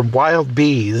from wild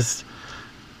bees?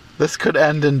 This could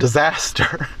end in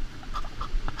disaster.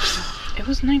 It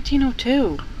was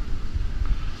 1902.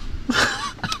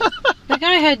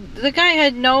 The guy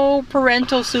had no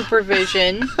parental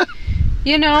supervision.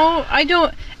 You know, I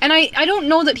don't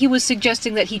know that he was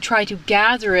suggesting that he try to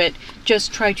gather it,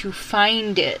 just try to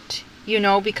find it. You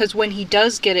know, because when he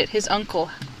does get it, his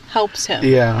uncle helps him.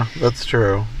 Yeah, that's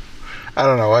true. I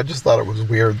don't know, I just thought it was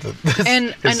weird that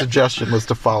his suggestion was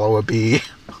to follow a bee.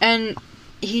 And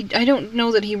I don't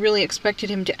know that he really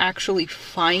expected him to actually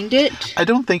find it. I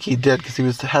don't think he did, because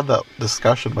he had that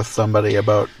discussion with somebody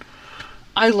about...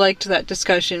 I liked that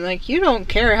discussion. Like, you don't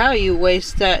care how you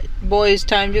waste that boy's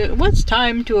time to... What's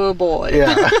time to a boy?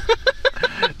 Yeah.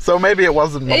 So maybe it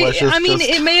wasn't malicious.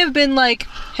 It may have been like,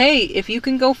 hey, if you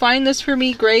can go find this for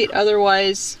me, great.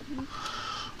 Otherwise...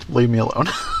 leave me alone.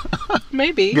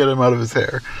 Maybe. Get him out of his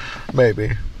hair.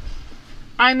 Maybe.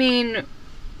 I mean,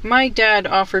 my dad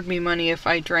offered me money if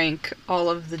I drank all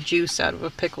of the juice out of a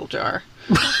pickle jar.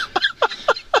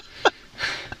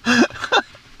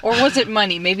 Or was it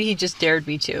money? Maybe he just dared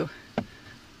me to.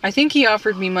 I think he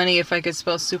offered me money if I could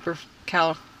spell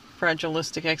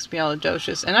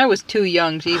supercalifragilisticexpialidocious, and I was too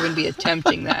young to even be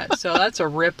attempting that, so that's a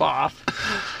rip-off.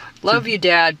 Love you,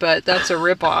 Dad, but that's a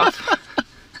rip-off.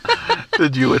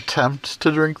 Did you attempt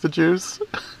to drink the juice?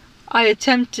 I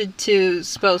attempted to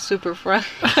spell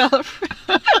supercalifragilistic.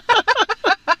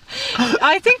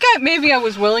 I think maybe I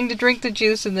was willing to drink the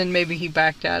juice, and then maybe he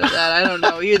backed out of that. I don't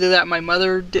know. Either that my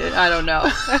mother did. I don't know.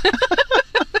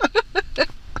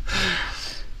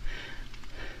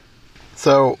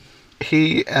 So,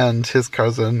 he and his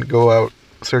cousin go out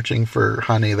searching for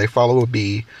honey. They follow a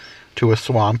bee to a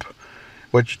swamp.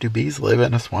 Which, do bees live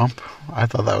in a swamp? I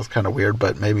thought that was kind of weird,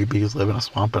 but maybe bees live in a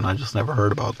swamp and I just never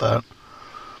heard about that.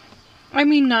 I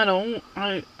mean, not all.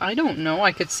 I don't know.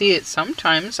 I could see it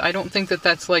sometimes. I don't think that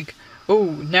that's like, oh,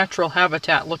 natural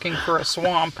habitat looking for a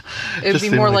swamp. It would be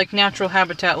more like natural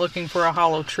habitat looking for a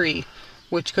hollow tree,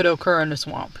 which could occur in a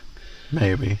swamp.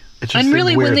 Maybe. It just And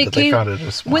really, seemed weird when they found it in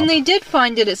a swamp. when they did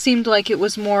find it, it seemed like it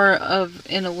was more of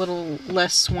in a little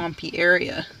less swampy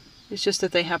area. It's just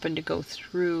that they happened to go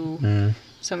through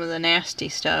some of the nasty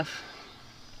stuff.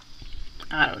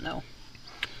 I don't know.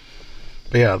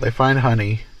 But yeah, they find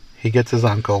honey. He gets his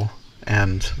uncle,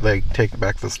 and they take it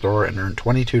back to the store and earn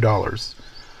 $22,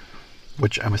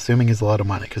 which I'm assuming is a lot of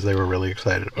money because they were really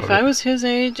excited about it. If I was his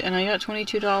age and I got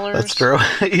 $22... That's true.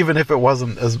 Even if it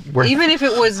wasn't as worth... Even if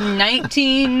it was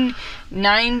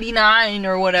 $19.99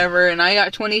 or whatever, and I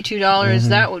got $22,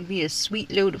 that would be a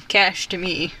sweet load of cash to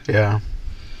me. Yeah.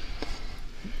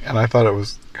 And I thought it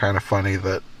was kind of funny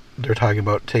that they're talking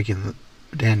about taking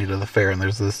Danny to the fair, and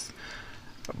there's this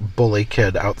bully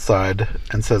kid outside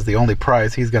and says the only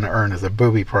prize he's going to earn is a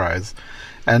booby prize.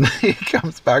 And he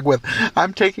comes back with,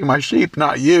 I'm taking my sheep,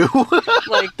 not you.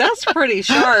 Like, that's pretty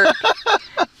sharp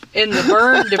in the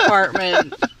burn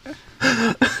department.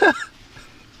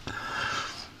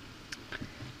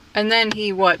 And then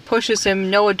he, pushes him,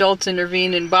 no adults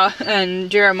intervene,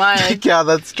 and Jeremiah... Yeah,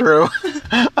 that's true.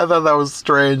 I thought that was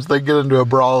strange. They get into a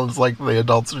brawl, and it's like the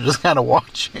adults are just kind of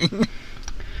watching.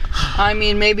 I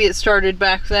mean, maybe it started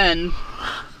back then.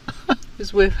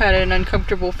 Because we've had an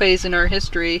uncomfortable phase in our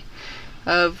history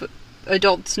of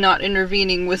adults not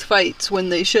intervening with fights when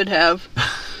they should have.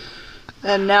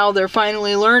 And now they're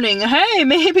finally learning, hey,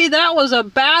 maybe that was a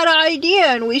bad idea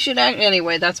and we should act...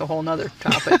 Anyway, that's a whole nother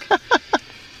topic.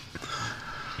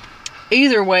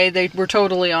 Either way, they were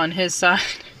totally on his side.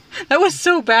 That was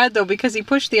so bad, though, because he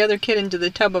pushed the other kid into the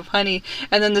tub of honey,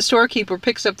 and then the storekeeper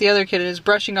picks up the other kid and is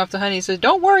brushing off the honey and says,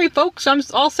 don't worry, folks,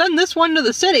 I'll send this one to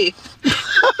the city.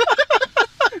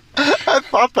 I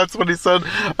thought that's what he said,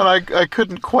 and I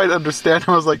couldn't quite understand.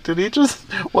 I was like, did he just...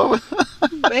 What was...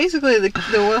 Basically,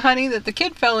 the honey that the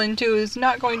kid fell into is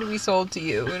not going to be sold to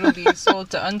you. It'll be sold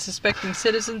to unsuspecting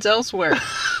citizens elsewhere.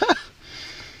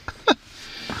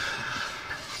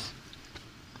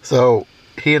 So,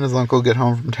 he and his uncle get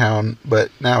home from town, but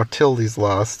now Tildy's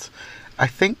lost. I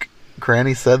think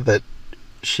Granny said that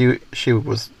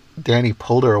Danny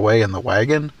pulled her away in the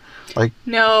wagon. Like,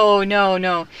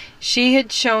 No. She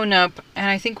had shown up and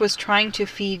I think was trying to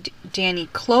feed Danny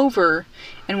clover,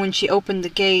 and when she opened the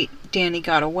gate, Danny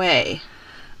got away.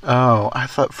 Oh, I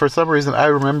thought, for some reason, I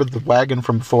remembered the wagon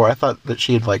from before. I thought that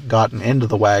she had, gotten into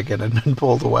the wagon and been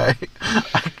pulled away.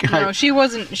 No, she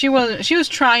wasn't. She was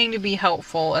trying to be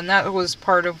helpful, and that was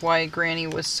part of why Granny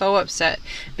was so upset,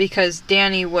 because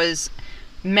Danny was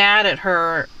mad at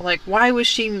her. Like, why was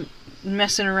she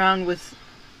messing around with...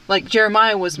 Like,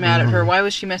 Jeremiah was mad at her. Why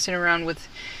was she messing around with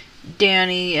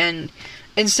Danny? And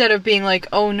instead of being like,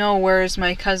 oh no, where is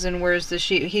my cousin? Where is the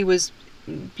sheep? He was...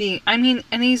 and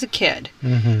he's a kid,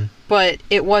 but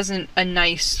it wasn't a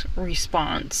nice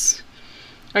response.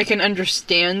 I can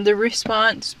understand the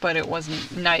response, but it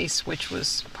wasn't nice, which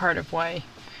was part of why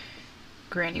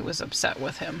Granny was upset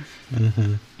with him.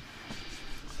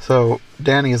 So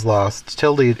Danny is lost.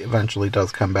 Tildy eventually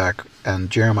does come back, and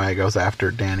Jeremiah goes after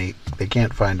Danny. They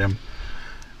can't find him,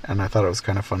 and I thought it was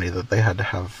kind of funny that they had to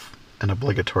have an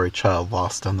obligatory child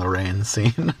lost in the rain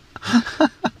scene.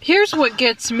 Here's what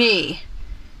gets me.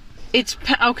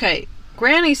 Okay,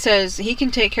 Granny says he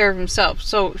can take care of himself.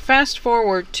 So fast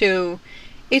forward to,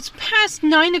 it's past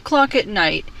 9 o'clock at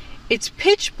night. It's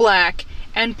pitch black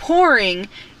and pouring,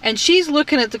 and she's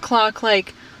looking at the clock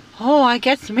like, oh, I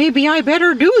guess maybe I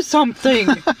better do something.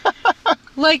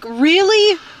 Like,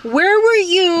 really? Where were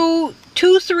you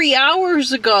 2-3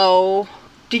 hours ago?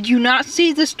 Did you not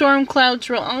see the storm clouds?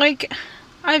 Like,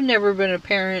 I've never been a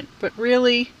parent, but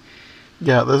really?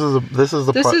 Yeah, this is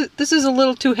the part. This is a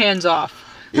little too hands off.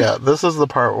 Yeah, this is the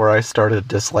part where I started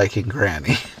disliking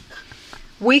Granny.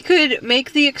 We could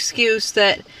make the excuse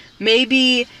that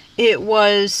maybe it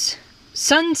was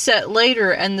sunset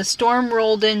later and the storm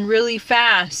rolled in really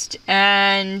fast,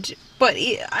 but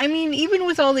I mean, even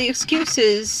with all the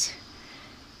excuses,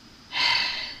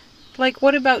 like,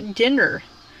 what about dinner?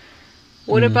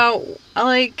 What about,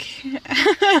 like,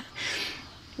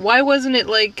 why wasn't it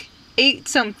like 8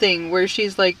 something where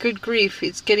she's like, good grief,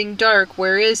 it's getting dark,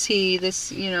 where is he?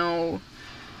 This,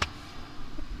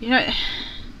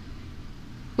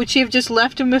 would she have just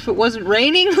left him if it wasn't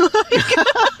raining? Like,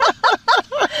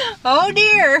 oh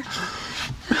dear.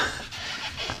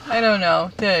 I don't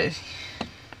know.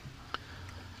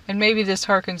 And maybe this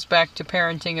harkens back to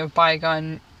parenting of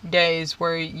bygone days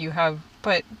where you have...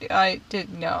 But I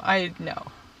didn't know. I know.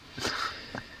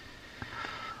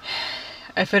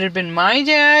 If it had been my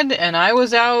dad and I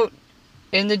was out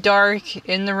in the dark,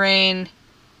 in the rain,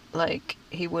 like,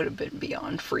 he would have been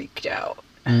beyond freaked out.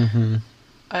 Mm-hmm.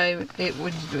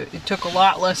 It took a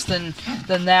lot less than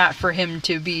that for him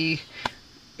to be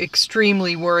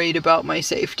extremely worried about my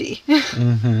safety.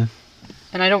 Mm-hmm.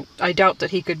 And I doubt that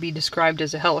he could be described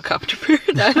as a helicopter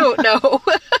parent. I don't know.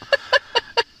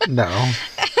 No.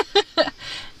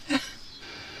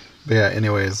 But yeah,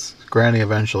 anyways, Granny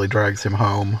eventually drags him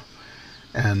home,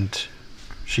 and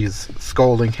she's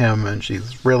scolding him, and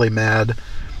she's really mad,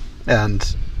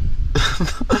 and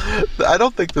I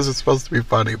don't think this is supposed to be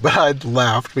funny, but I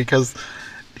laughed because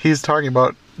he's talking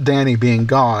about Danny being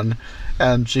gone,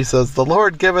 and she says, "The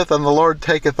Lord giveth and the Lord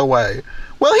taketh away."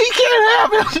 Well, he can't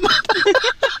have him!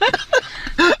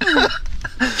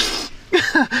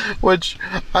 Which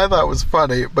I thought was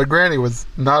funny, but Granny was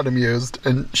not amused,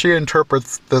 and she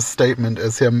interprets this statement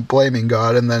as him blaming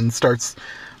God, and then starts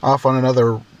off on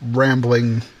another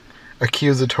rambling,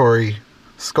 accusatory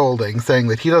scolding, saying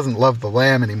that he doesn't love the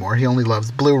lamb anymore, he only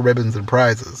loves blue ribbons and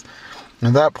prizes. And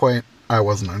at that point, I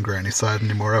wasn't on Granny's side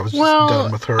anymore, I was just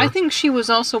done with her. I think she was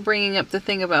also bringing up the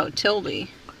thing about Tildy,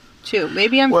 too.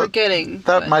 Maybe I'm forgetting.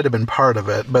 That might have been part of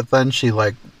it, but then she,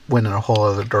 went in a whole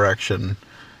other direction,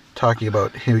 talking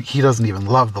about he doesn't even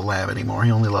love the lamb anymore,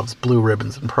 he only loves blue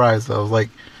ribbons and prizes. I was like,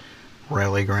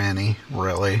 really, Granny?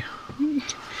 Really?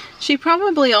 She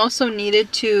probably also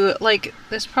needed to,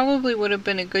 this probably would have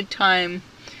been a good time,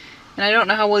 and I don't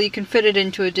know how well you can fit it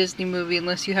into a Disney movie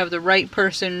unless you have the right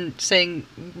person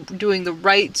doing the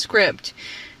right script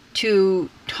to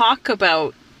talk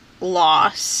about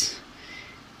loss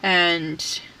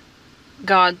and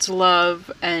God's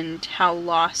love and how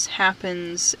loss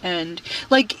happens, and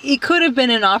it could have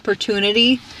been an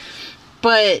opportunity,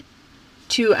 but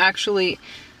to actually,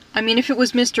 I mean, if it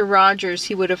was Mr. Rogers,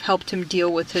 he would have helped him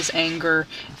deal with his anger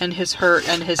and his hurt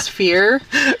and his fear.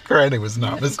 Granny was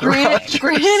not Mr. Rogers.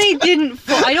 Granny didn't,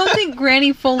 I don't think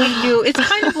Granny fully knew. It's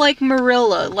kind of like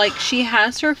Marilla, she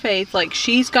has her faith,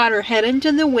 she's got her head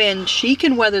into the wind, she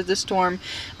can weather the storm,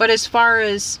 but as far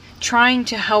as trying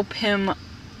to help him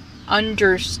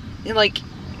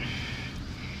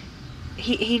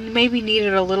he maybe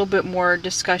needed a little bit more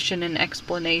discussion and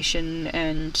explanation,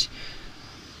 and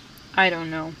I don't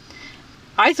know.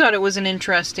 I thought it was an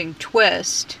interesting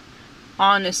twist,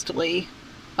 honestly,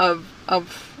 of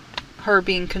her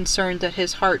being concerned that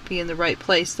his heart be in the right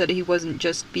place, that he wasn't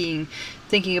just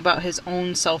thinking about his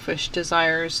own selfish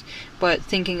desires, but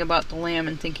thinking about the lamb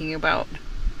and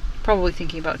probably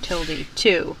thinking about Tildy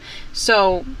too.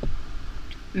 So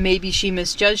maybe she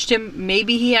misjudged him.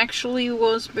 Maybe he actually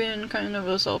was being kind of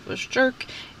a selfish jerk.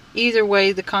 Either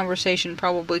way, the conversation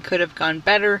probably could have gone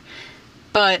better.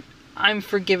 But I'm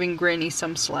forgiving Granny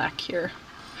some slack here.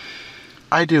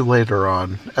 I do later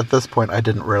on. At this point, I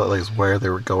didn't realize where they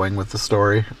were going with the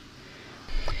story.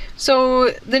 So,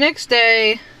 the next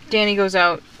day, Danny goes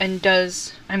out and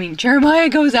Jeremiah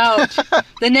goes out.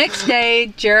 The next day,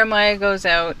 Jeremiah goes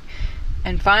out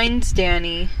and finds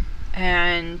Danny,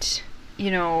 and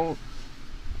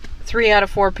 3 out of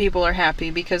 4 people are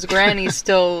happy because Granny's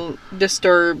still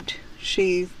disturbed.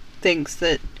 She thinks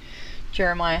that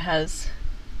Jeremiah has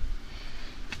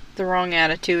the wrong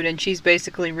attitude, and she's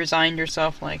basically resigned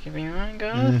herself, if you want to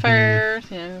go to the fair,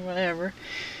 whatever.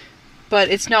 But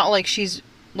it's not like she's,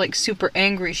 super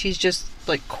angry. She's just,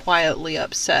 quietly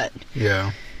upset.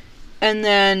 Yeah. And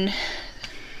then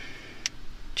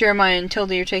Jeremiah and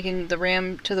Tildy are taking the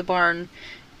ram to the barn,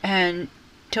 and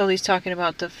Tildy's talking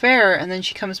about the fair, and then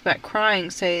she comes back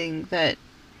crying, saying that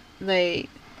they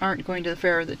aren't going to the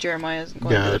fair, that Jeremiah isn't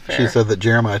going to the fair. She said that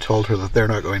Jeremiah told her that they're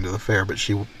not going to the fair, but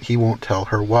he won't tell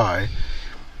her why.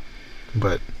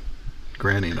 But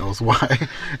Granny knows why.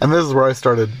 And this is where I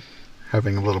started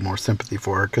having a little more sympathy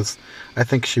for her, because I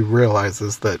think she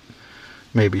realizes that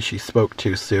maybe she spoke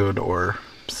too soon or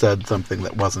said something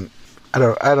that wasn't... I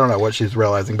don't know what she's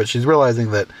realizing, but she's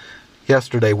realizing that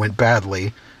yesterday went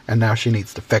badly, and now she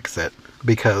needs to fix it,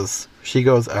 because she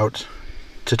goes out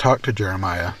to talk to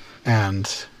Jeremiah,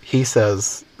 and he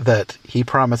says that he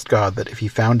promised God that if he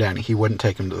found Danny, he wouldn't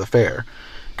take him to the fair,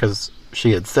 because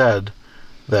she had said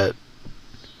that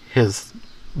his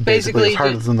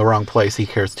heart is in the wrong place. He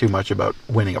cares too much about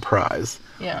winning a prize.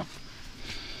 Yeah.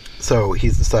 So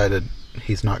he's decided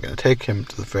he's not going to take him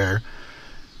to the fair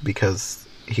because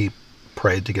he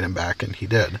prayed to get him back, and he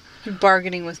did.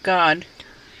 Bargaining with God.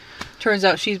 Turns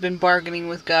out she's been bargaining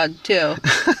with God, too.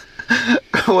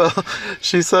 Well,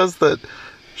 she says that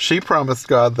she promised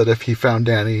God that if he found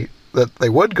Danny, that they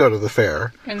would go to the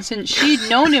fair. And since she'd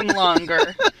known him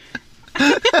longer,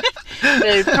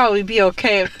 it'd probably be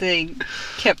okay if they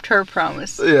kept her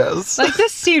promise. Yes. Like,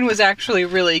 this scene was actually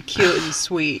really cute and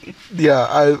sweet.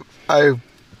 Yeah,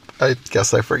 I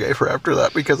guess I forgave her after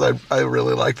that because I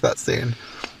really liked that scene.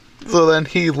 So then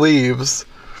he leaves,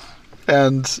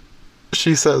 and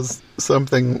she says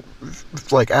something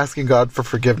like asking God for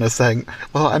forgiveness, saying,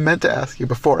 well, I meant to ask you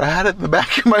before. I had it in the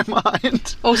back of my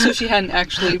mind. Oh, so she hadn't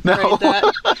actually prayed No.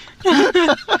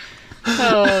 that?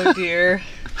 Oh, dear.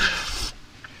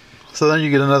 So then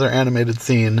you get another animated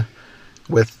scene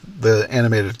with the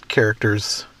animated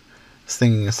characters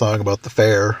singing a song about the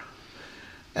fair.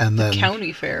 And then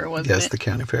County fair, wasn't yes, it? the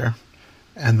county fair.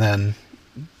 And then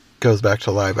goes back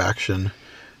to live action,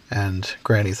 and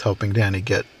Granny's helping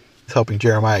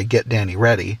Jeremiah get Danny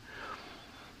ready.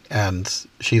 And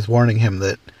she's warning him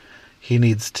that he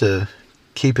needs to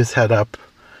keep his head up,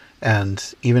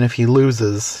 and even if he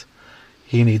loses,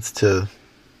 he needs to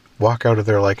walk out of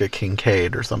there like a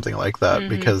Kincaid or something like that,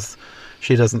 because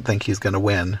she doesn't think he's going to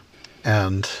win.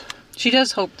 And she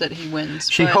does hope that he wins.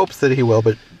 she but hopes that he will,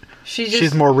 but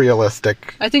she's more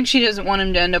realistic. I think she doesn't want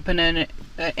him to end up in an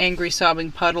angry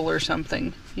sobbing puddle or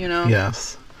something, you know?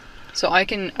 Yes. So I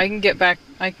can get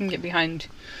behind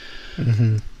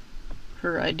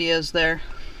her ideas there.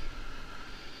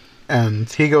 And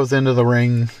he goes into the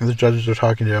ring. The judges are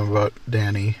talking to him about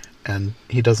Danny, and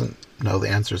he doesn't know the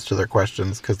answers to their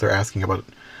questions because they're asking about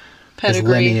his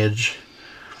Pedigree. lineage.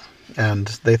 And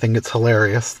they think it's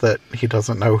hilarious that he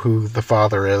doesn't know who the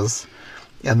father is.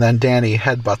 And then Danny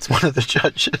headbutts one of the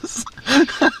judges.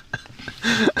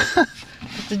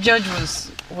 The judge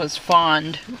was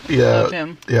fond of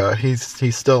him. Yeah, he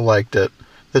still liked it.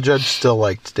 The judge still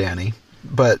liked Danny,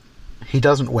 but he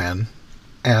doesn't win.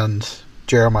 And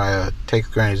Jeremiah takes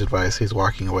Granny's advice. He's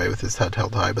walking away with his head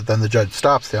held high, but then the judge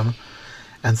stops him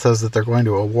and says that they're going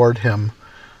to award him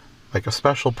like a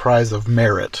special prize of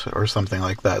merit or something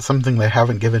like that. Something they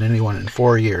haven't given anyone in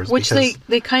 4 years. Which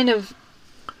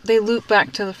they loop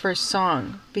back to the first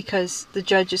song, because the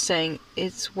judge is saying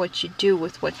it's what you do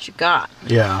with what you got.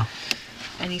 Yeah.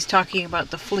 And he's talking about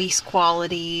the fleece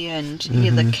quality and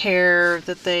the care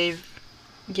that they've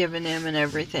given him and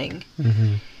everything.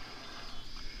 Mm-hmm.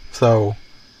 So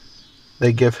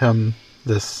they give him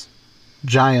this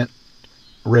giant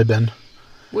ribbon.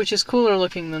 Which is cooler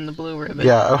looking than the blue ribbon.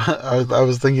 Yeah, I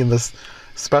was thinking this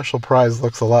special prize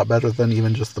looks a lot better than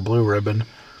even just the blue ribbon.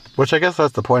 Which I guess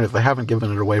that's the point. If they haven't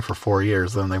given it away for 4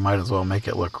 years, then they might as well make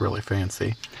it look really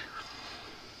fancy.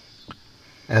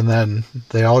 And then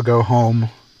they all go home,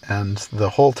 and the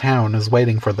whole town is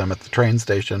waiting for them at the train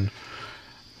station,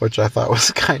 which I thought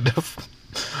was kind of...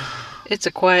 It's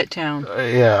a quiet town.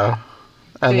 Yeah.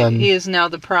 And then he is now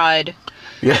the pride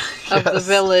of the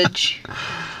village.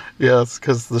 Yes,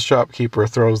 because the shopkeeper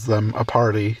throws them a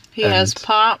party. He has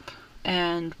pop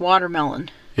and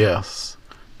watermelon. Yes.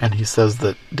 And he says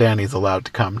that Danny's allowed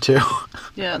to come too.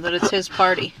 Yeah, that it's his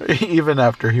party. Even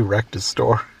after he wrecked his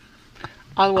store.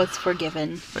 All was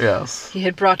forgiven. Yes. He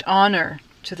had brought honor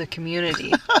to the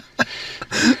community.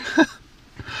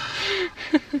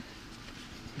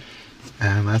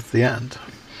 And that's the end.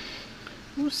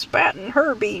 Who's spatting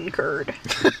her bean curd?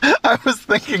 I was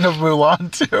thinking of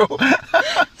Mulan too.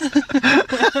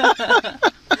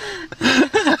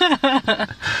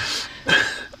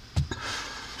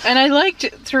 And I liked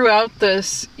throughout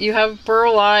this, you have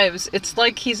Burl Ives. It's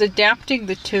like he's adapting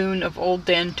the tune of Old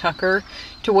Dan Tucker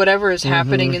to whatever is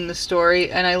happening in the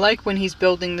story. And I like when he's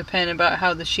building the pen about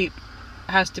how the sheep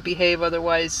has to behave,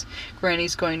 otherwise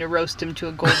Granny's going to roast him to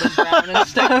a golden brown and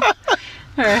stuff.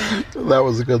 That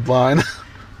was a good line.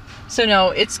 So no,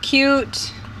 it's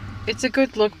cute. It's a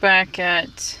good look back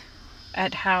at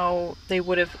how they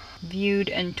would have viewed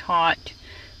and taught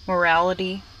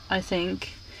morality, I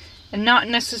think. And not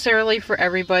necessarily for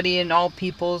everybody and all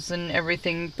peoples and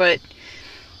everything, but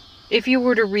if you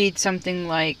were to read something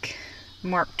like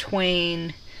Mark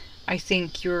Twain, I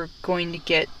think you're going to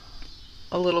get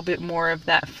a little bit more of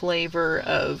that flavor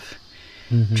of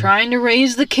trying to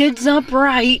raise the kids up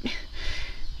right.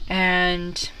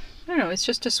 And I don't know, it's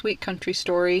just a sweet country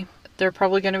story. There are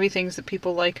probably going to be things that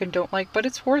people like and don't like, but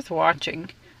it's worth watching.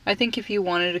 I think if you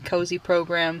wanted a cozy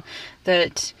program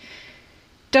that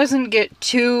doesn't get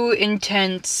too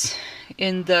intense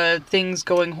in the things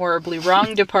going horribly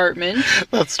wrong department.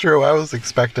 That's true. I was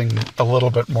expecting a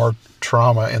little bit more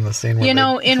trauma in the scene where you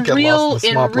know, in real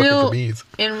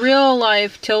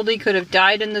life, Tildy could have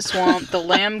died in the swamp. The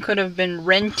lamb could have been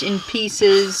rent in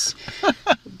pieces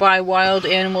by wild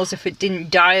animals if it didn't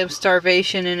die of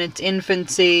starvation in its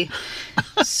infancy.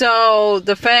 So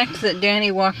the fact that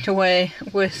Danny walked away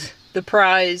with the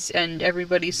prize and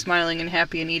everybody's smiling and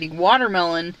happy and eating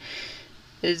watermelon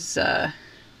is, it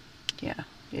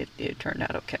turned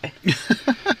out okay.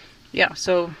 Yeah,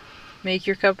 so make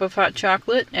your cup of hot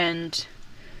chocolate and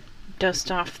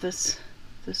dust off this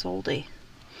oldie.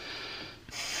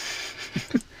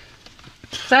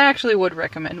 So I actually would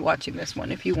recommend watching this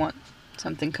one if you want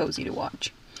something cozy to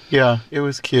watch. Yeah, it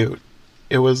was cute.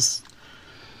 I was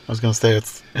going to say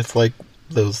it's like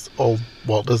those old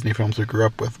Walt Disney films we grew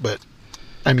up with, but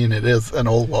I mean, it is an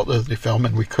old Walt Disney film,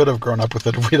 and we could have grown up with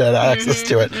it if we'd had access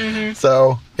to it. Mm-hmm.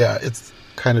 So, yeah, it's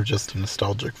kind of just a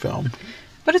nostalgic film.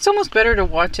 But it's almost better to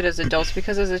watch it as adults,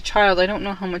 because as a child, I don't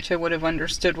know how much I would have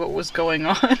understood what was going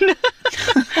on.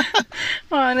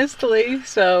 Honestly,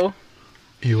 so...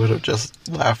 You would have just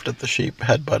laughed at the sheep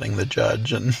headbutting the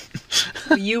judge, and...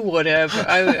 You would have.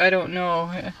 I don't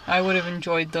know. I would have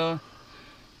enjoyed the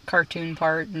cartoon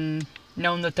part and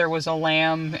known that there was a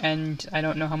lamb, and I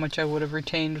don't know how much I would have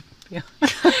retained.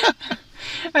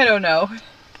 I don't know.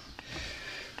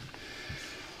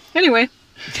 Anyway,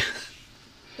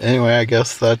 I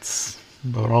guess that's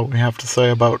about all we have to say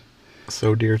about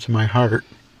So Dear to My Heart.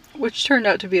 Which turned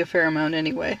out to be a fair amount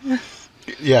anyway.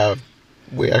 Yeah,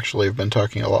 we actually have been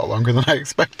talking a lot longer than I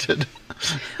expected.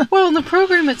 Well, the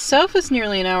program itself is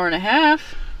nearly an hour and a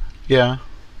half. Yeah.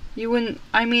 When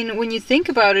you think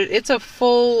about it, it's a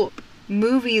full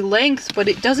movie length, but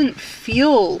it doesn't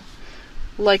feel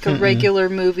like a regular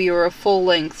movie or a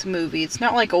full-length movie. It's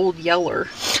not like Old Yeller.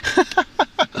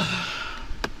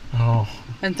 Oh.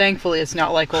 And thankfully it's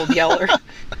not like Old Yeller.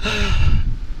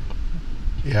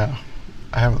 Yeah.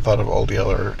 I haven't thought of Old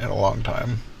Yeller in a long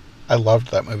time. I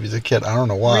loved that movie as a kid. I don't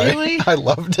know why. Really? I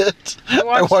loved it.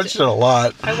 I watched it a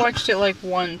lot. I watched it like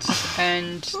once,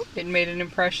 and it made an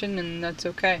impression, and that's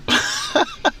okay. I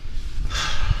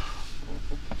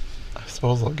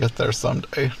suppose I'll get there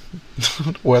someday.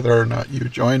 Whether or not you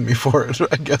join me for it,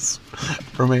 I guess,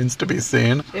 remains to be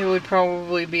seen. It would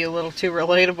probably be a little too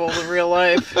relatable to real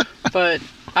life, but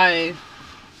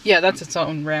that's its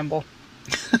own ramble.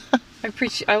 I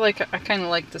kind of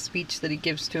like the speech that he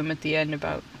gives to him at the end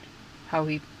about how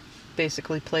he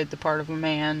basically played the part of a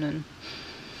man, and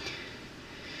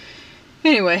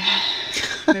anyway,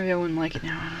 maybe I wouldn't like it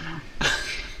now, I don't know.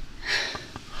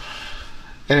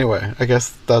 Anyway, I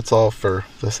guess that's all for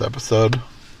this episode.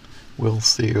 We'll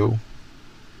see you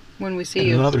when we see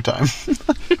you another time.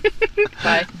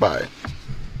 Bye. Bye.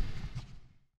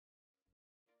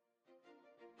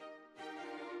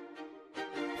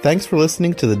 Thanks for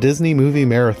listening to the Disney Movie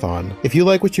Marathon. If you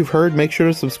like what you've heard, make sure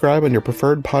to subscribe on your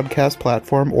preferred podcast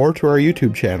platform or to our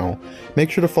YouTube channel. Make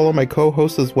sure to follow my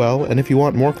co-hosts as well, and if you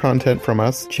want more content from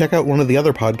us, check out one of the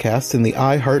other podcasts in the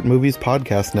iHeart Movies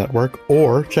Podcast Network,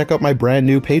 or check out my brand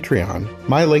new Patreon.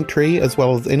 My Linktree, as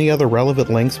well as any other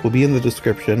relevant links, will be in the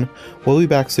description. We'll be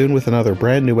back soon with another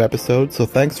brand new episode, so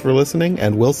thanks for listening,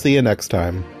 and we'll see you next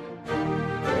time.